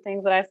go into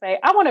things that I say.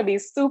 I want to be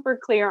super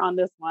clear on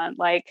this one.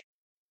 Like,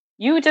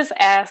 you just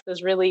asked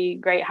this really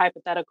great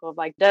hypothetical of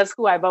like, does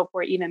who I vote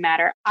for even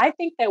matter? I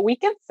think that we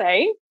can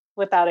say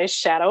without a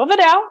shadow of a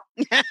doubt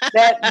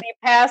that the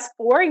past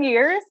 4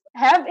 years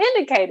have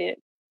indicated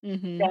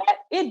Mm-hmm. that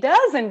it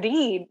does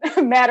indeed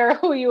matter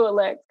who you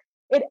elect.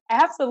 It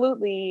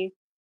absolutely,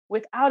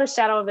 without a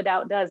shadow of a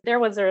doubt, does. There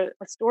was a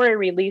story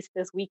released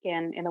this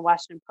weekend in the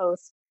Washington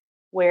Post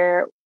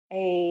where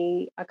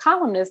a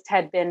columnist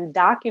had been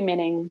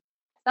documenting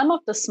some of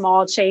the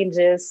small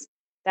changes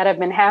that have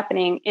been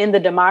happening in the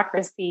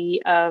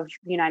democracy of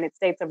the United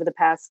States over the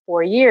past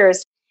 4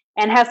 years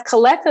and has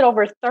collected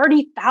over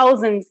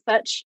 30,000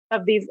 such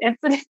of these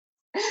incidents,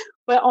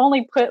 but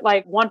only put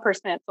like 1%,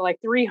 so like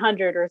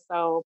 300 or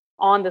so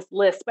on this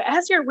list. But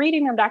as you're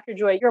reading them, Dr.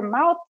 Joy, your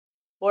mouth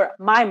or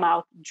my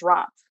mouth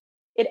drops.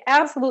 It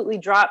absolutely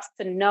drops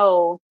to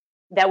know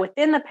that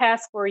within the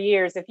past 4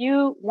 years, if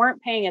you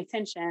weren't paying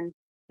attention,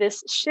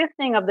 this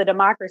shifting of the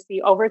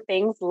democracy over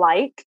things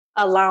like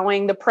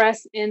allowing the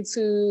press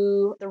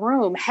into the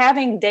room,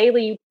 having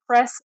daily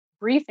press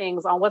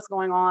briefings on what's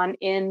going on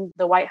in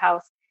the White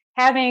House,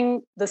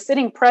 having the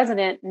sitting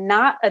president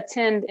not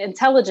attend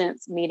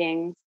intelligence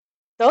meetings,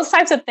 those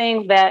types of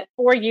things that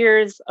 4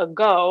 years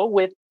ago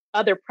with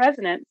other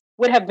presidents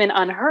would have been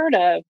unheard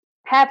of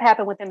have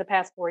happened within the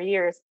past 4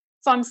 years.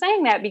 So I'm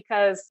saying that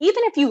because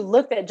even if you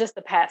looked at just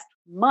the past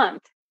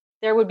month,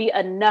 there would be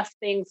enough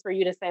things for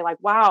you to say, like,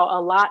 wow, a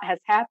lot has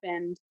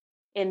happened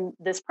in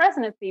this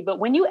presidency. But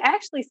when you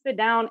actually sit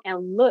down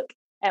and look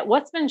at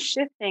what's been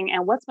shifting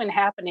and what's been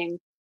happening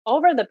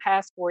over the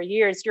past 4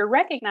 years, you're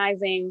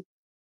recognizing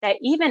that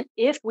even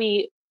if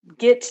we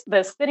get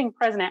the sitting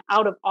president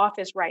out of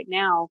office right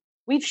now,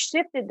 we've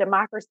shifted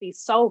democracy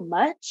so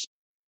much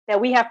that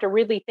we have to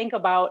really think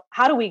about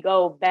how do we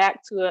go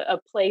back to a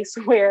place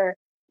where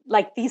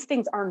like these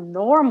things are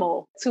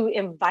normal, to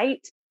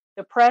invite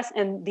the press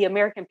and the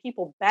American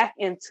people back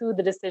into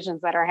the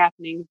decisions that are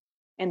happening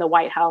in the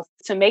White House,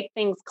 to make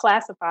things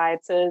classified,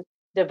 to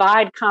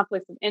divide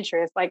conflicts of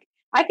interest. Like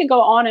I could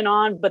go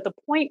on, but the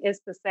point is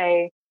to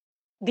say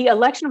the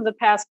election of the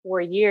past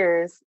 4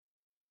 years,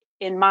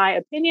 in my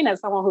opinion, as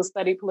someone who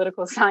studied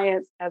political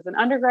science as an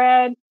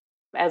undergrad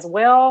as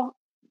well,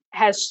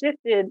 has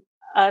shifted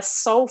us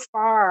so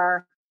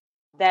far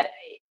that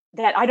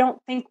I don't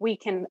think we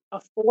can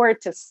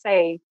afford to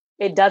say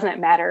it doesn't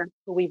matter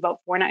who we vote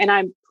for. And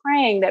I'm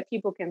praying that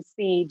people can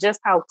see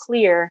just how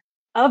clear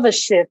of a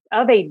shift,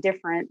 of a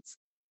difference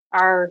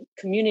our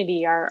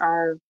community,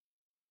 our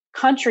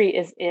country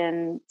is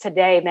in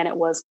today than it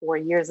was 4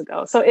 years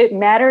ago. So it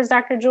matters,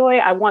 Dr. Joy.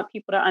 I want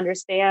people to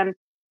understand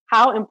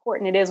how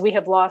important it is. We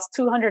have lost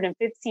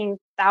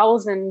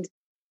 215,000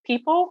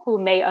 people who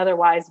may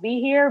otherwise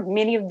be here.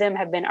 Many of them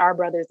have been our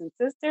brothers and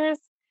sisters.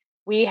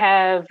 We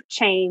have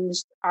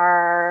changed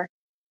our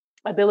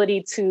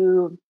ability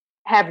to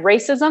have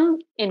racism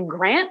in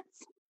grants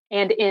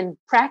and in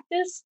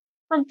practice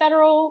from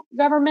federal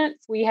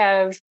governments. We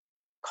have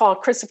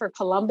called Christopher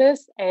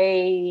Columbus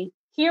a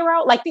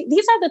hero. Like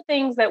these are the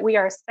things that we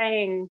are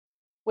saying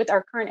with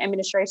our current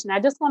administration. I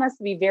just want us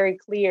to be very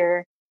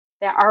clear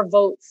that our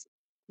votes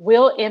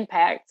will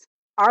impact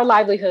our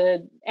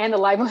livelihood and the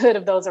livelihood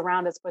of those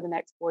around us for the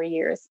next 4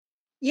 years.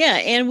 Yeah,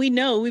 and we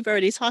know we've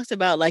already talked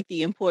about like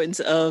the importance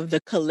of the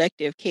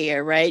collective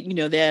care, right? You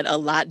know, that a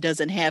lot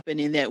doesn't happen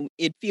and that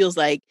it feels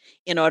like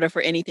in order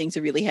for anything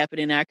to really happen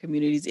in our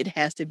communities, it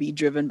has to be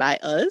driven by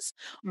us.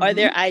 Are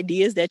there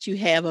ideas that you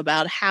have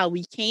about how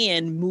we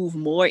can move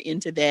more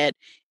into that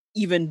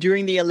even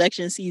during the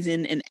election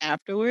season and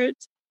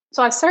afterwards?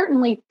 So I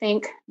certainly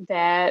think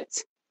that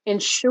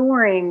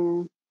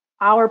ensuring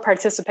our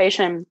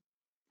participation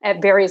at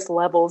various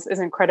levels is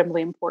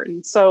incredibly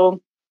important.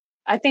 So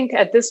I think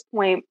at this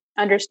point,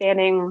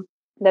 understanding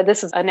that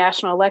this is a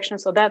national election,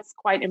 so that's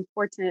quite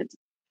important.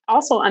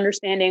 Also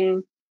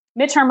understanding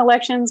midterm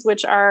elections,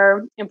 which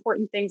are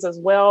important things as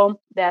well,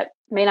 that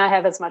may not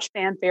have as much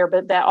fanfare,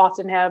 but that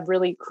often have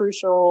really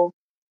crucial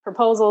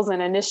proposals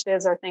and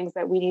initiatives are things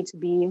that we need to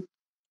be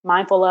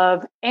mindful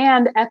of.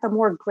 And at the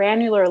more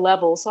granular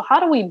level, so how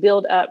do we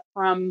build up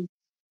from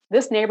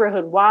this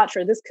neighborhood watch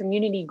or this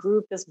community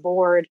group, this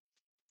board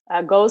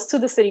goes to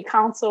the city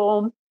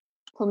council,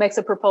 who makes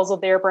a proposal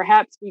there.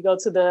 Perhaps we go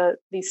to the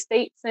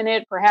state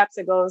senate, perhaps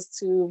it goes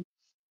to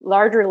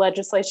larger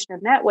legislation in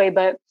that way.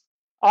 But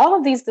all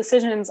of these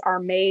decisions are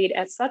made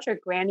at such a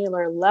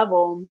granular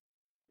level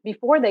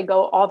before they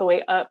go all the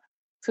way up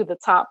to the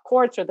top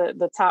courts or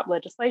the top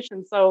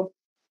legislation. So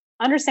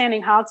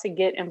understanding how to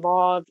get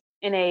involved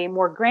in a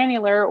more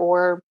granular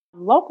or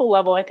local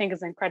level, I think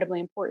is incredibly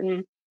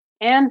important.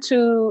 And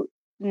to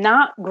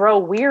not grow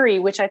weary,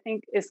 which I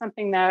think is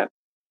something that,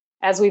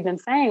 as we've been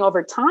saying,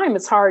 over time,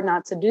 it's hard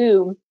not to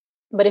do.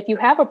 But if you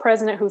have a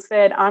president who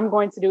said, I'm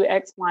going to do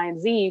X, Y,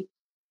 and Z,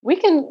 we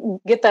can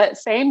get that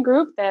same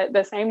group,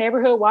 that same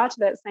neighborhood watch,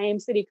 that same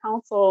city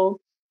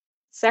council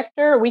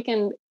sector. We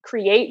can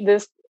create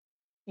this,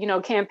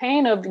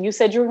 campaign of, you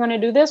said you were going to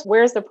do this.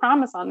 Where's the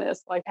promise on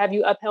this? Like, have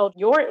you upheld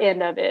your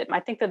end of it? I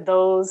think that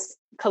those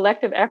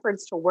collective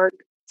efforts to work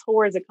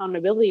towards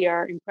accountability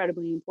are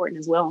incredibly important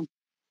as well.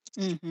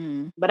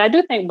 Mm-hmm. But I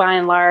do think by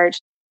and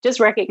large, just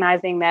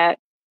recognizing that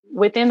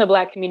within the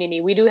Black community,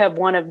 we do have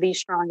one of the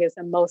strongest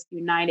and most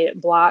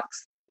united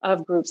blocks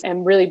of groups,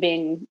 and really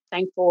being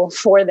thankful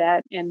for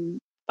that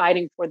and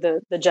fighting for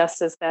the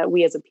justice that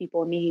we as a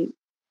people need.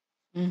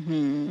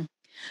 Mm-hmm.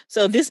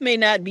 So this may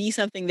not be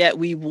something that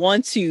we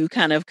want to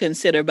kind of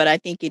consider, but I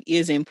think it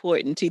is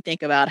important to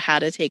think about how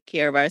to take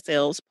care of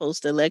ourselves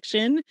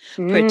post-election,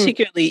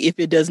 particularly if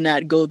it does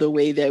not go the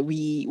way that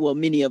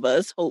many of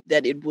us hope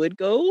that it would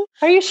go.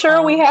 Are you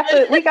sure we got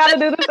to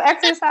do this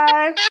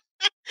exercise?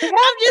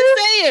 I'm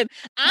just saying,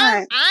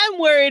 I'm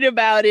worried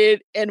about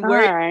it and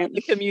worried about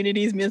the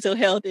community's mental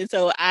health. And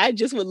so I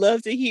just would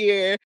love to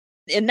hear,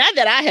 and not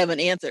that I have an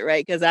answer,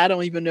 right? Because I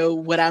don't even know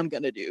what I'm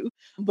going to do.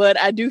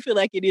 But I do feel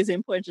like it is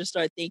important to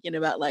start thinking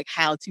about like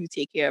how to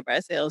take care of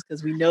ourselves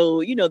because we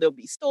know, there'll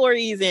be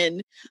stories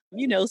and,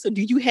 so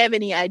do you have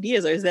any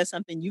ideas or is that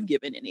something you've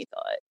given any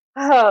thought?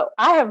 Oh,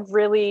 I have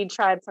really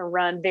tried to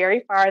run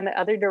very far in the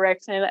other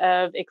direction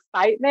of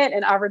excitement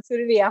and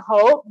opportunity and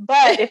hope.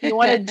 But if you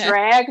want to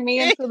drag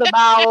me into the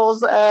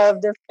bowels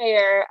of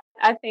despair,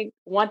 I think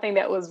one thing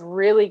that was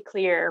really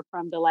clear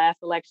from the last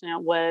election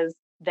was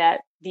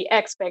that the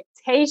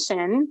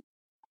expectation,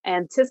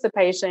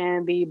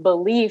 anticipation, the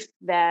belief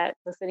that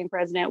the sitting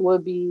president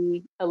would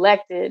be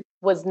elected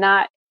was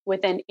not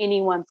within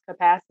anyone's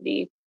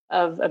capacity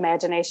of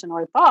imagination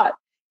or thought.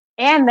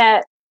 And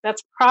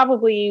that's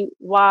probably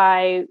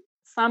why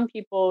some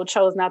people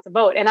chose not to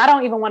vote. And I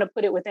don't even want to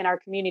put it within our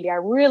community. I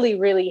really,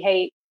 really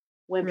hate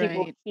when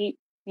people keep,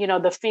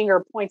 the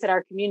finger points at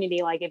our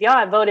community. Like, if y'all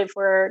had voted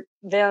for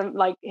them,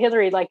 like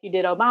Hillary, like you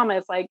did Obama,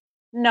 it's like,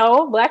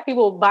 no, Black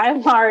people by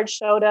and large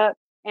showed up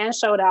and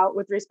showed out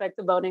with respect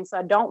to voting. So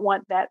I don't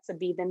want that to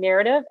be the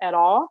narrative at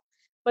all.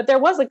 But there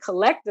was a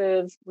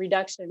collective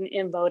reduction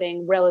in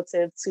voting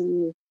relative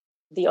to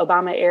the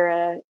Obama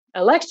era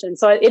election.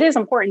 So it is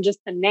important just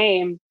to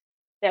name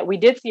that we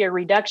did see a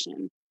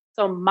reduction.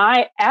 So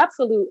my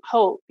absolute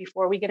hope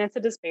before we get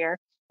into despair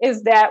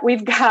is that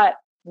we've got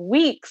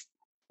weeks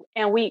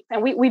and weeks,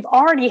 and we've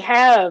already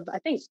have, I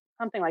think,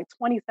 something like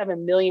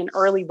 27 million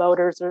early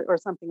voters or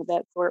something of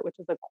that sort, which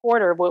is a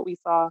quarter of what we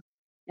saw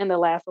in the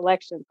last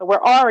election. So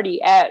we're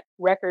already at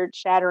record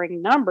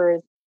shattering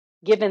numbers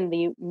given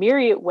the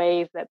myriad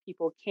ways that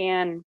people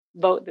can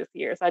vote this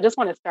year. So I just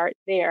want to start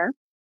there,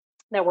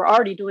 that we're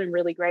already doing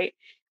really great.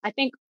 I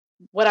think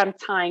what I'm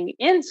tying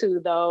into,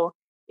 though,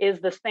 is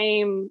the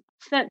same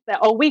sense that,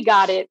 we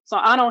got it, so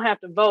I don't have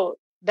to vote.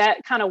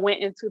 That kind of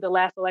went into the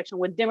last election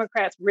with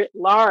Democrats writ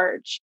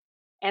large.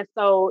 And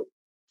so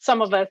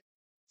some of us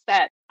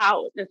sat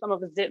out and some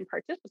of us didn't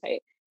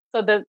participate.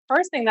 So the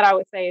first thing that I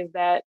would say is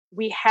that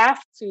we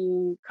have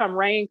to, come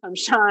rain, come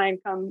shine,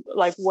 come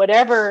like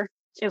whatever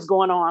is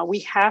going on,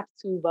 we have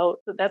to vote.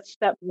 So that's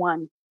step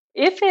one.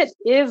 If it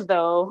is,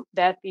 though,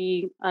 that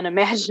the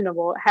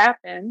unimaginable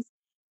happens,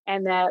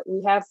 and that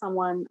we have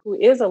someone who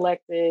is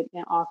elected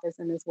in office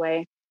in this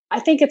way, I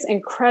think it's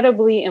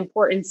incredibly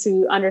important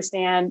to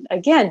understand,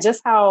 again,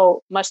 just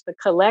how much the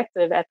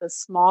collective at the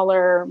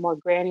smaller, more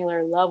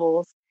granular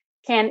levels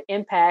can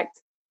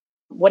impact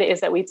what it is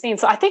that we've seen.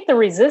 So I think the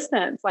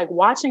resistance, like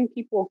watching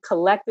people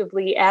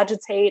collectively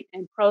agitate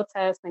and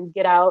protest and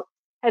get out,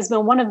 has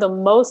been one of the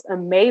most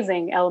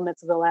amazing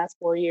elements of the last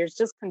 4 years.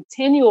 Just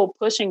continual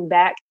pushing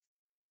back,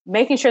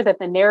 making sure that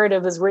the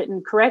narrative is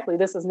written correctly.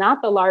 This is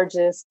not the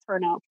largest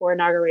turnout for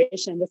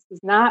inauguration. This is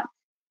not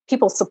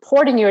people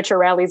supporting you at your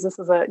rallies. This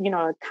is a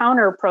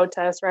counter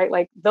protest, right?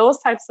 Like those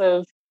types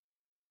of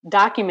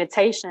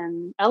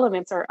documentation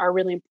elements are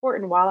really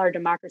important while our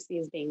democracy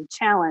is being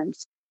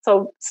challenged.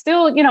 So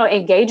still,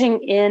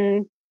 engaging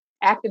in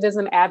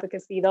activism,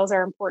 advocacy, those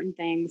are important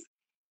things.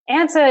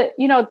 And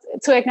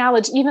to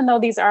acknowledge, even though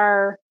these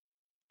are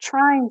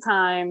trying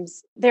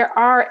times, there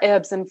are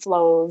ebbs and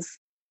flows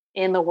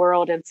in the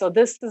world. And so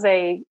this is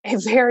a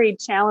very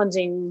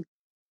challenging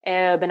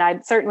ebb, and I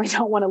certainly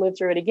don't want to live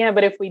through it again.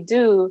 But if we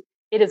do,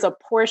 it is a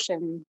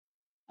portion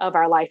of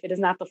our life. It is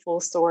not the full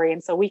story.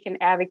 And so we can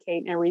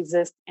advocate and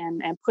resist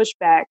and push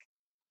back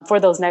for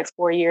those next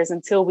 4 years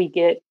until we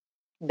get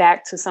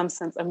back to some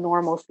sense of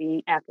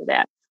normalcy after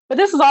that. But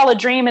this is all a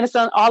dream and it's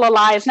all a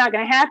lie. It's not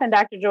going to happen,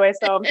 Dr. Joy.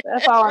 So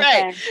that's all I'm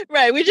saying.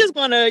 Right. We just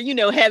want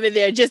to, have it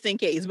there just in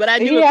case. But I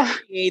do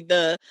appreciate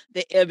the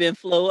ebb and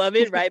flow of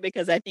it, right?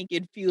 Because I think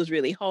it feels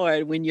really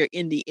hard when you're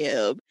in the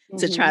ebb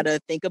to try to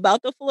think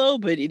about the flow.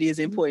 But it is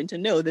important to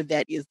know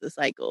that is the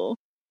cycle.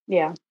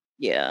 Yeah.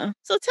 Yeah.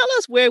 So tell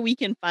us where we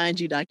can find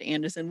you, Dr.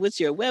 Anderson.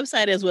 What's your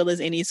website as well as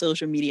any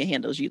social media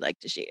handles you'd like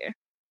to share?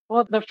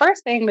 Well, the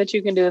first thing that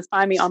you can do is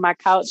find me on my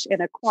couch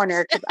in a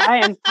corner because I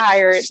am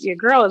tired. Your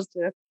girl is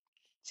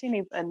she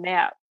needs a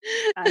nap.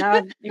 I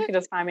know you can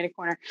just find me in a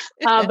corner.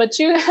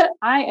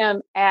 I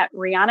am at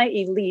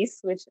Rihanna Elise,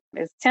 which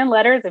is 10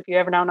 letters. If you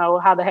ever don't know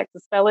how the heck to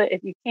spell it,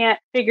 if you can't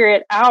figure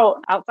it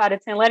out outside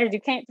of 10 letters, you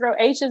can't throw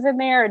H's in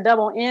there or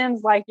double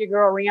N's like your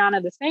girl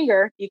Rihanna the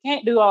singer. You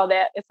can't do all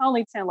that. It's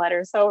only 10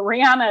 letters. So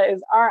Rihanna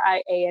is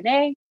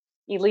Riana,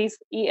 Elise,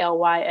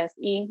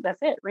 Elyse. That's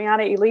it.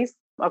 Rihanna Elise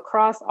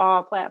across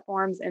all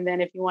platforms. And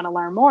then if you want to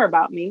learn more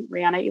about me,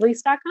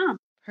 RihannaElise.com.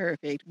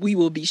 Perfect. We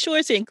will be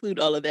sure to include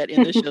all of that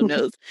in the show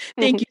notes.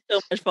 Thank you so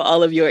much for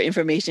all of your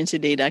information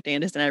today, Dr.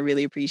 Anderson. I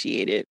really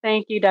appreciate it.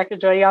 Thank you, Dr.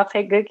 Joy. Y'all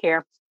take good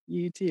care.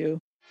 You too.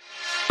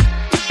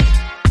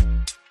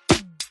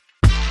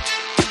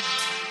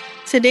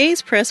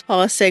 Today's Press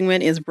Pause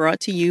segment is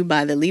brought to you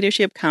by the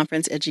Leadership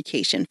Conference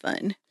Education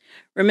Fund.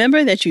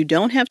 Remember that you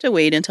don't have to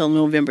wait until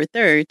November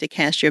 3rd to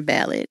cast your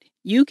ballot.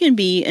 You can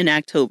be an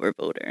October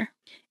voter.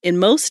 In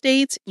most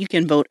states, you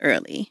can vote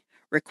early.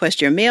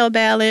 Request your mail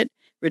ballot,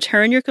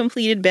 return your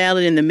completed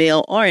ballot in the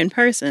mail or in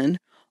person,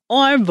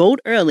 or vote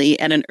early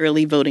at an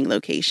early voting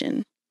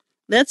location.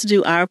 Let's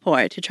do our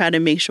part to try to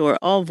make sure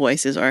all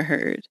voices are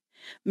heard.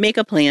 Make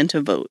a plan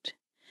to vote.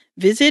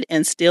 Visit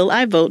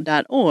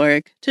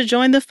andstillivote.org to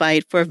join the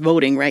fight for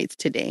voting rights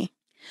today.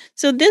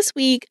 So this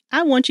week,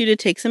 I want you to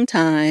take some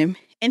time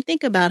and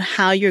think about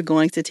how you're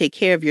going to take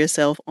care of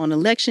yourself on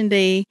Election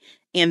Day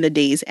and the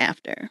days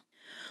after.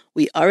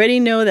 We already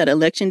know that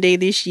Election Day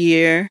this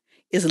year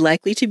is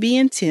likely to be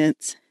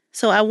intense,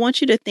 so I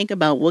want you to think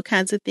about what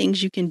kinds of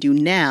things you can do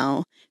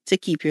now to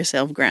keep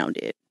yourself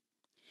grounded.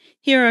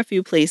 Here are a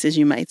few places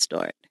you might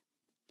start.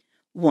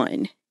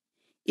 1.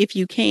 If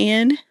you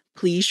can,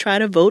 please try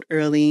to vote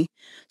early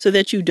so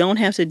that you don't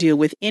have to deal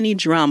with any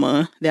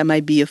drama that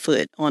might be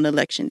afoot on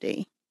Election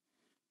Day.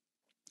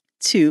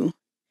 2.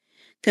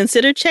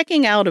 Consider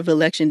checking out of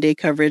Election Day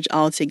coverage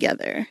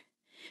altogether.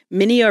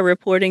 Many are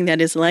reporting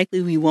that it's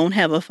likely we won't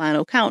have a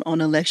final count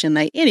on election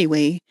night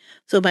anyway,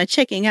 so by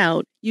checking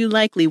out, you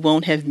likely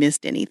won't have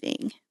missed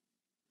anything.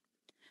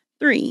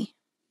 3.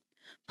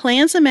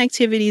 Plan some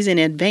activities in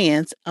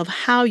advance of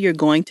how you're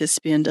going to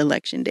spend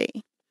Election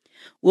Day.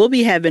 We'll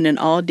be having an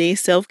all-day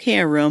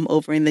self-care room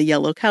over in the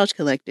Yellow Couch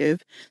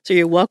Collective, so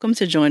you're welcome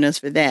to join us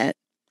for that.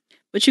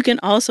 But you can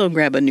also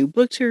grab a new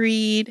book to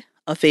read,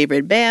 a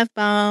favorite bath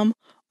bomb,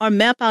 or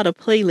map out a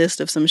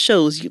playlist of some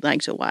shows you'd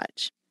like to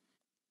watch.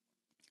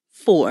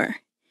 4.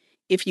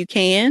 If you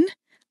can,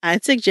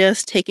 I'd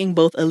suggest taking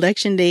both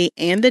Election Day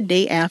and the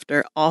day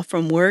after off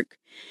from work,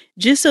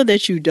 just so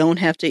that you don't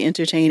have to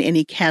entertain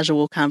any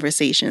casual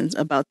conversations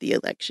about the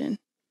election.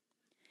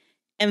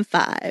 And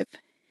 5.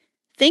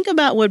 Think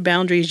about what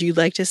boundaries you'd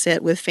like to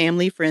set with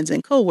family, friends,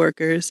 and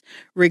coworkers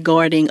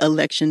regarding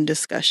election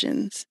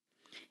discussions.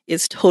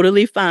 It's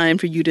totally fine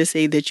for you to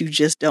say that you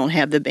just don't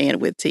have the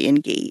bandwidth to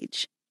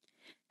engage.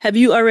 Have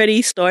you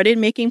already started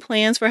making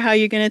plans for how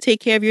you're going to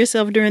take care of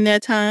yourself during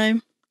that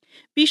time?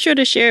 Be sure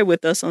to share it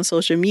with us on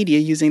social media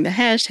using the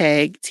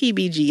hashtag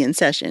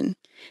TBGInSession.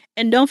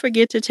 And don't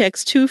forget to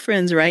text 2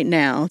 friends right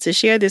now to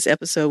share this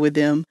episode with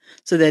them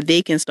so that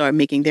they can start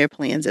making their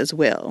plans as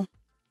well.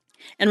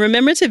 And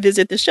remember to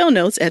visit the show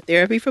notes at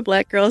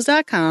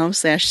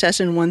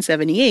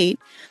therapyforblackgirls.com/session178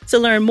 to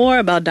learn more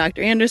about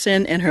Dr.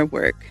 Anderson and her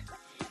work.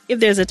 If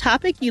there's a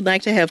topic you'd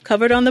like to have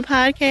covered on the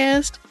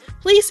podcast,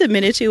 please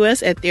submit it to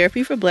us at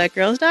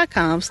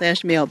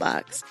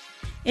therapyforblackgirls.com/mailbox.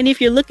 And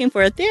if you're looking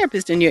for a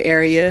therapist in your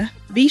area,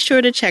 be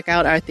sure to check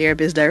out our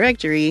therapist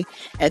directory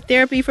at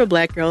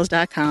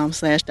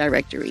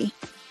therapyforblackgirls.com/directory.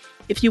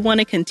 If you want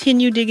to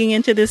continue digging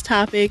into this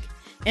topic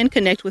and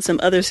connect with some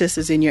other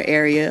sisters in your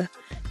area,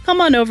 come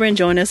on over and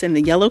join us in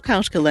the Yellow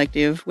Couch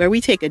Collective, where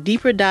we take a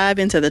deeper dive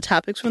into the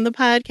topics from the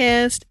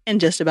podcast and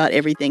just about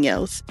everything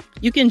else.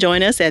 You can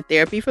join us at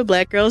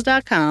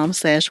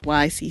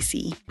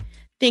therapyforblackgirls.com/YCC.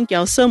 Thank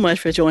y'all so much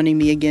for joining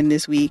me again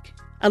this week.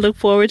 I look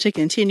forward to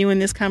continuing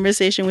this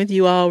conversation with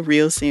you all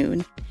real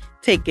soon.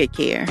 Take good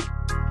care.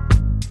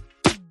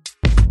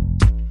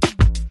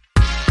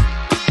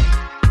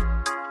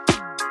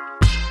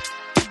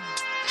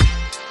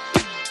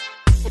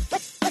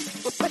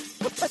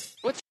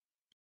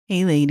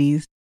 Hey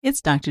ladies,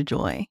 it's Dr.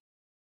 Joy.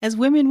 As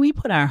women, we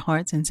put our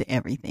hearts into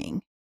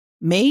everything.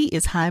 May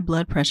is High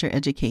Blood Pressure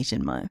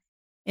Education Month,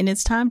 and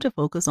it's time to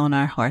focus on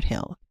our heart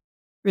health.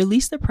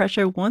 Release the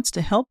Pressure wants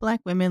to help Black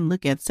women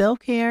look at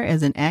self-care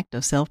as an act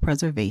of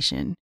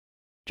self-preservation.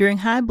 During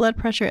High Blood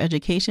Pressure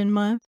Education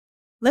Month,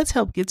 let's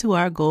help get to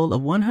our goal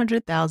of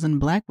 100,000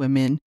 Black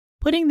women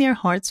putting their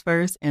hearts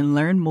first and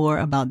learn more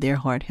about their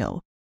heart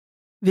health.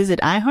 Visit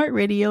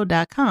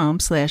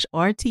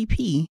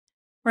iHeartRadio.com/RTP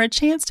for a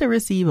chance to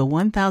receive a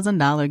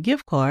 $1,000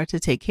 gift card to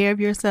take care of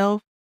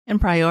yourself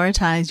and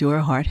prioritize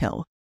your heart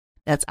health.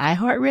 That's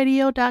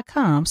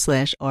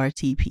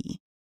iHeartRadio.com/RTP.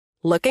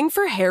 Looking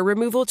for hair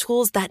removal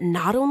tools that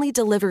not only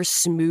deliver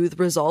smooth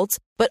results,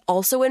 but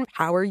also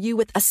empower you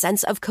with a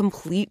sense of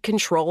complete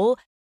control?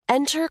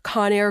 Enter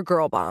Conair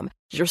Girl Bomb,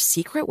 your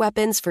secret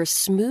weapons for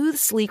smooth,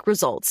 sleek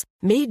results,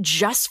 made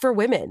just for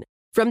women.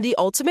 From the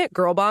ultimate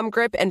Girl Bomb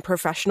grip and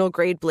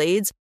professional-grade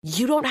blades,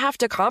 you don't have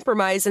to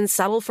compromise and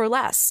settle for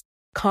less.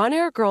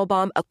 Conair Girl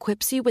Bomb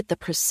equips you with the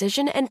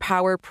precision and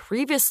power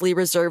previously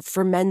reserved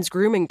for men's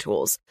grooming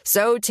tools.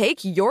 So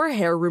take your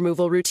hair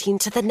removal routine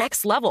to the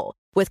next level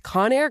with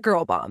Conair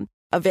Girl Bomb.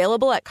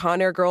 Available at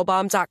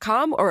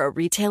ConairGirlBomb.com or a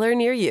retailer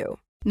near you.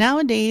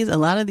 Nowadays, a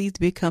lot of these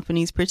big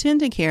companies pretend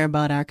to care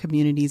about our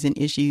communities and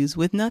issues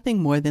with nothing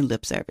more than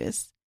lip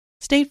service.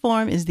 State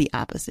Farm is the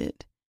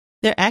opposite.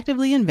 They're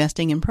actively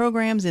investing in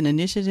programs and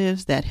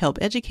initiatives that help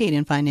educate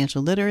in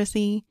financial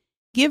literacy,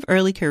 give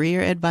early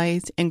career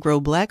advice, and grow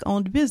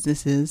Black-owned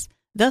businesses,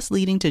 thus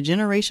leading to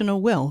generational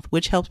wealth,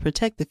 which helps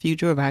protect the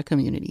future of our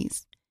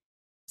communities.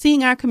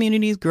 Seeing our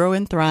communities grow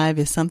and thrive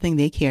is something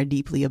they care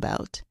deeply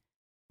about.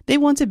 They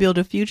want to build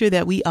a future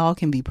that we all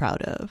can be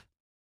proud of.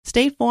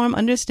 State Farm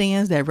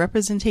understands that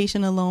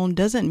representation alone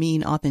doesn't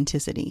mean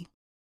authenticity,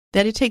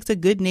 that it takes a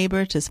good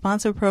neighbor to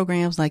sponsor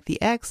programs like the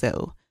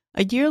ACT-SO,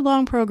 a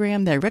year-long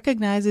program that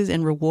recognizes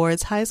and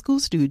rewards high school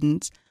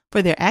students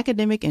for their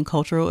academic and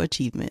cultural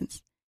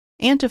achievements,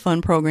 and to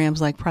fund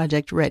programs like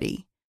Project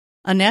Ready,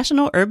 a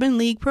National Urban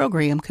League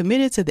program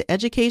committed to the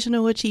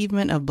educational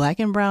achievement of Black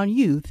and Brown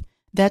youth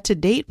that to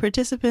date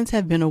participants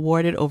have been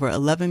awarded over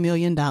 $11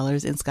 million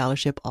in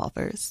scholarship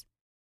offers.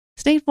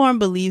 State Farm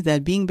believes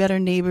that being better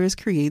neighbors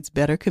creates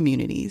better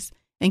communities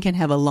and can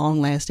have a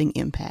long-lasting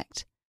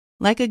impact.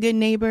 Like a good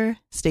neighbor,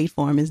 State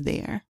Farm is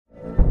there.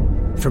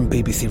 From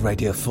BBC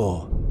Radio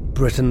 4,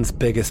 Britain's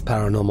biggest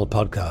paranormal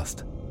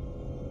podcast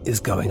is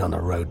going on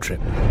a road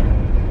trip.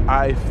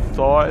 I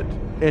thought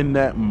in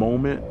that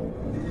moment,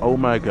 oh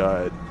my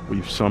God,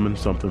 we've summoned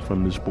something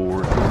from this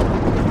board.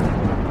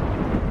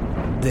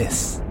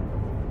 This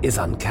is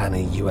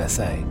Uncanny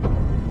USA.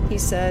 He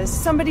says,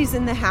 somebody's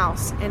in the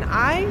house, and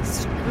I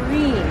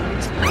screamed.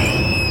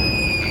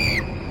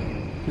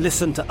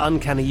 Listen to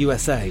Uncanny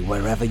USA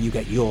wherever you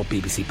get your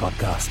BBC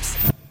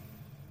podcasts,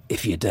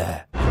 if you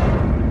dare.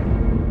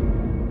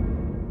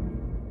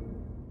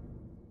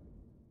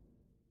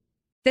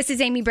 This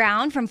is Amy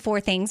Brown from 4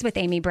 Things with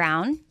Amy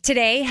Brown.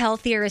 Today,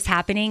 Healthier is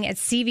happening at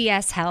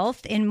CVS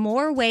Health in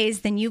more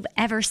ways than you've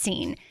ever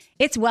seen.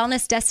 It's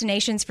wellness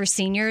destinations for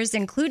seniors,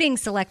 including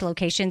select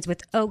locations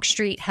with Oak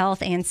Street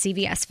Health and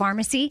CVS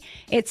Pharmacy.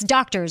 It's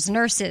doctors,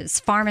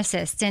 nurses,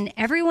 pharmacists, and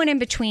everyone in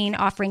between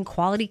offering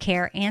quality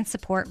care and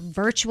support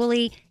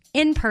virtually,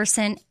 in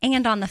person,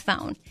 and on the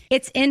phone.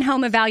 It's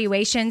in-home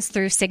evaluations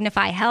through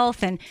Signify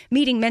Health and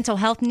meeting mental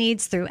health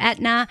needs through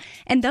Aetna.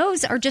 And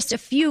those are just a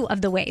few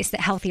of the ways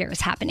that Healthier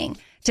is happening.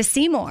 To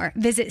see more,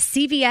 visit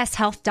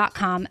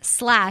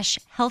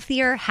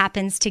cvshealth.com/healthier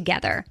happens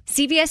together.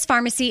 CVS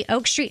Pharmacy,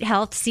 Oak Street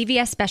Health,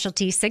 CVS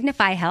Specialty,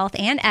 Signify Health,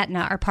 and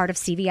Aetna are part of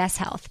CVS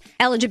Health.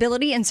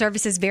 Eligibility and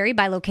services vary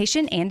by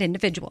location and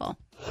individual.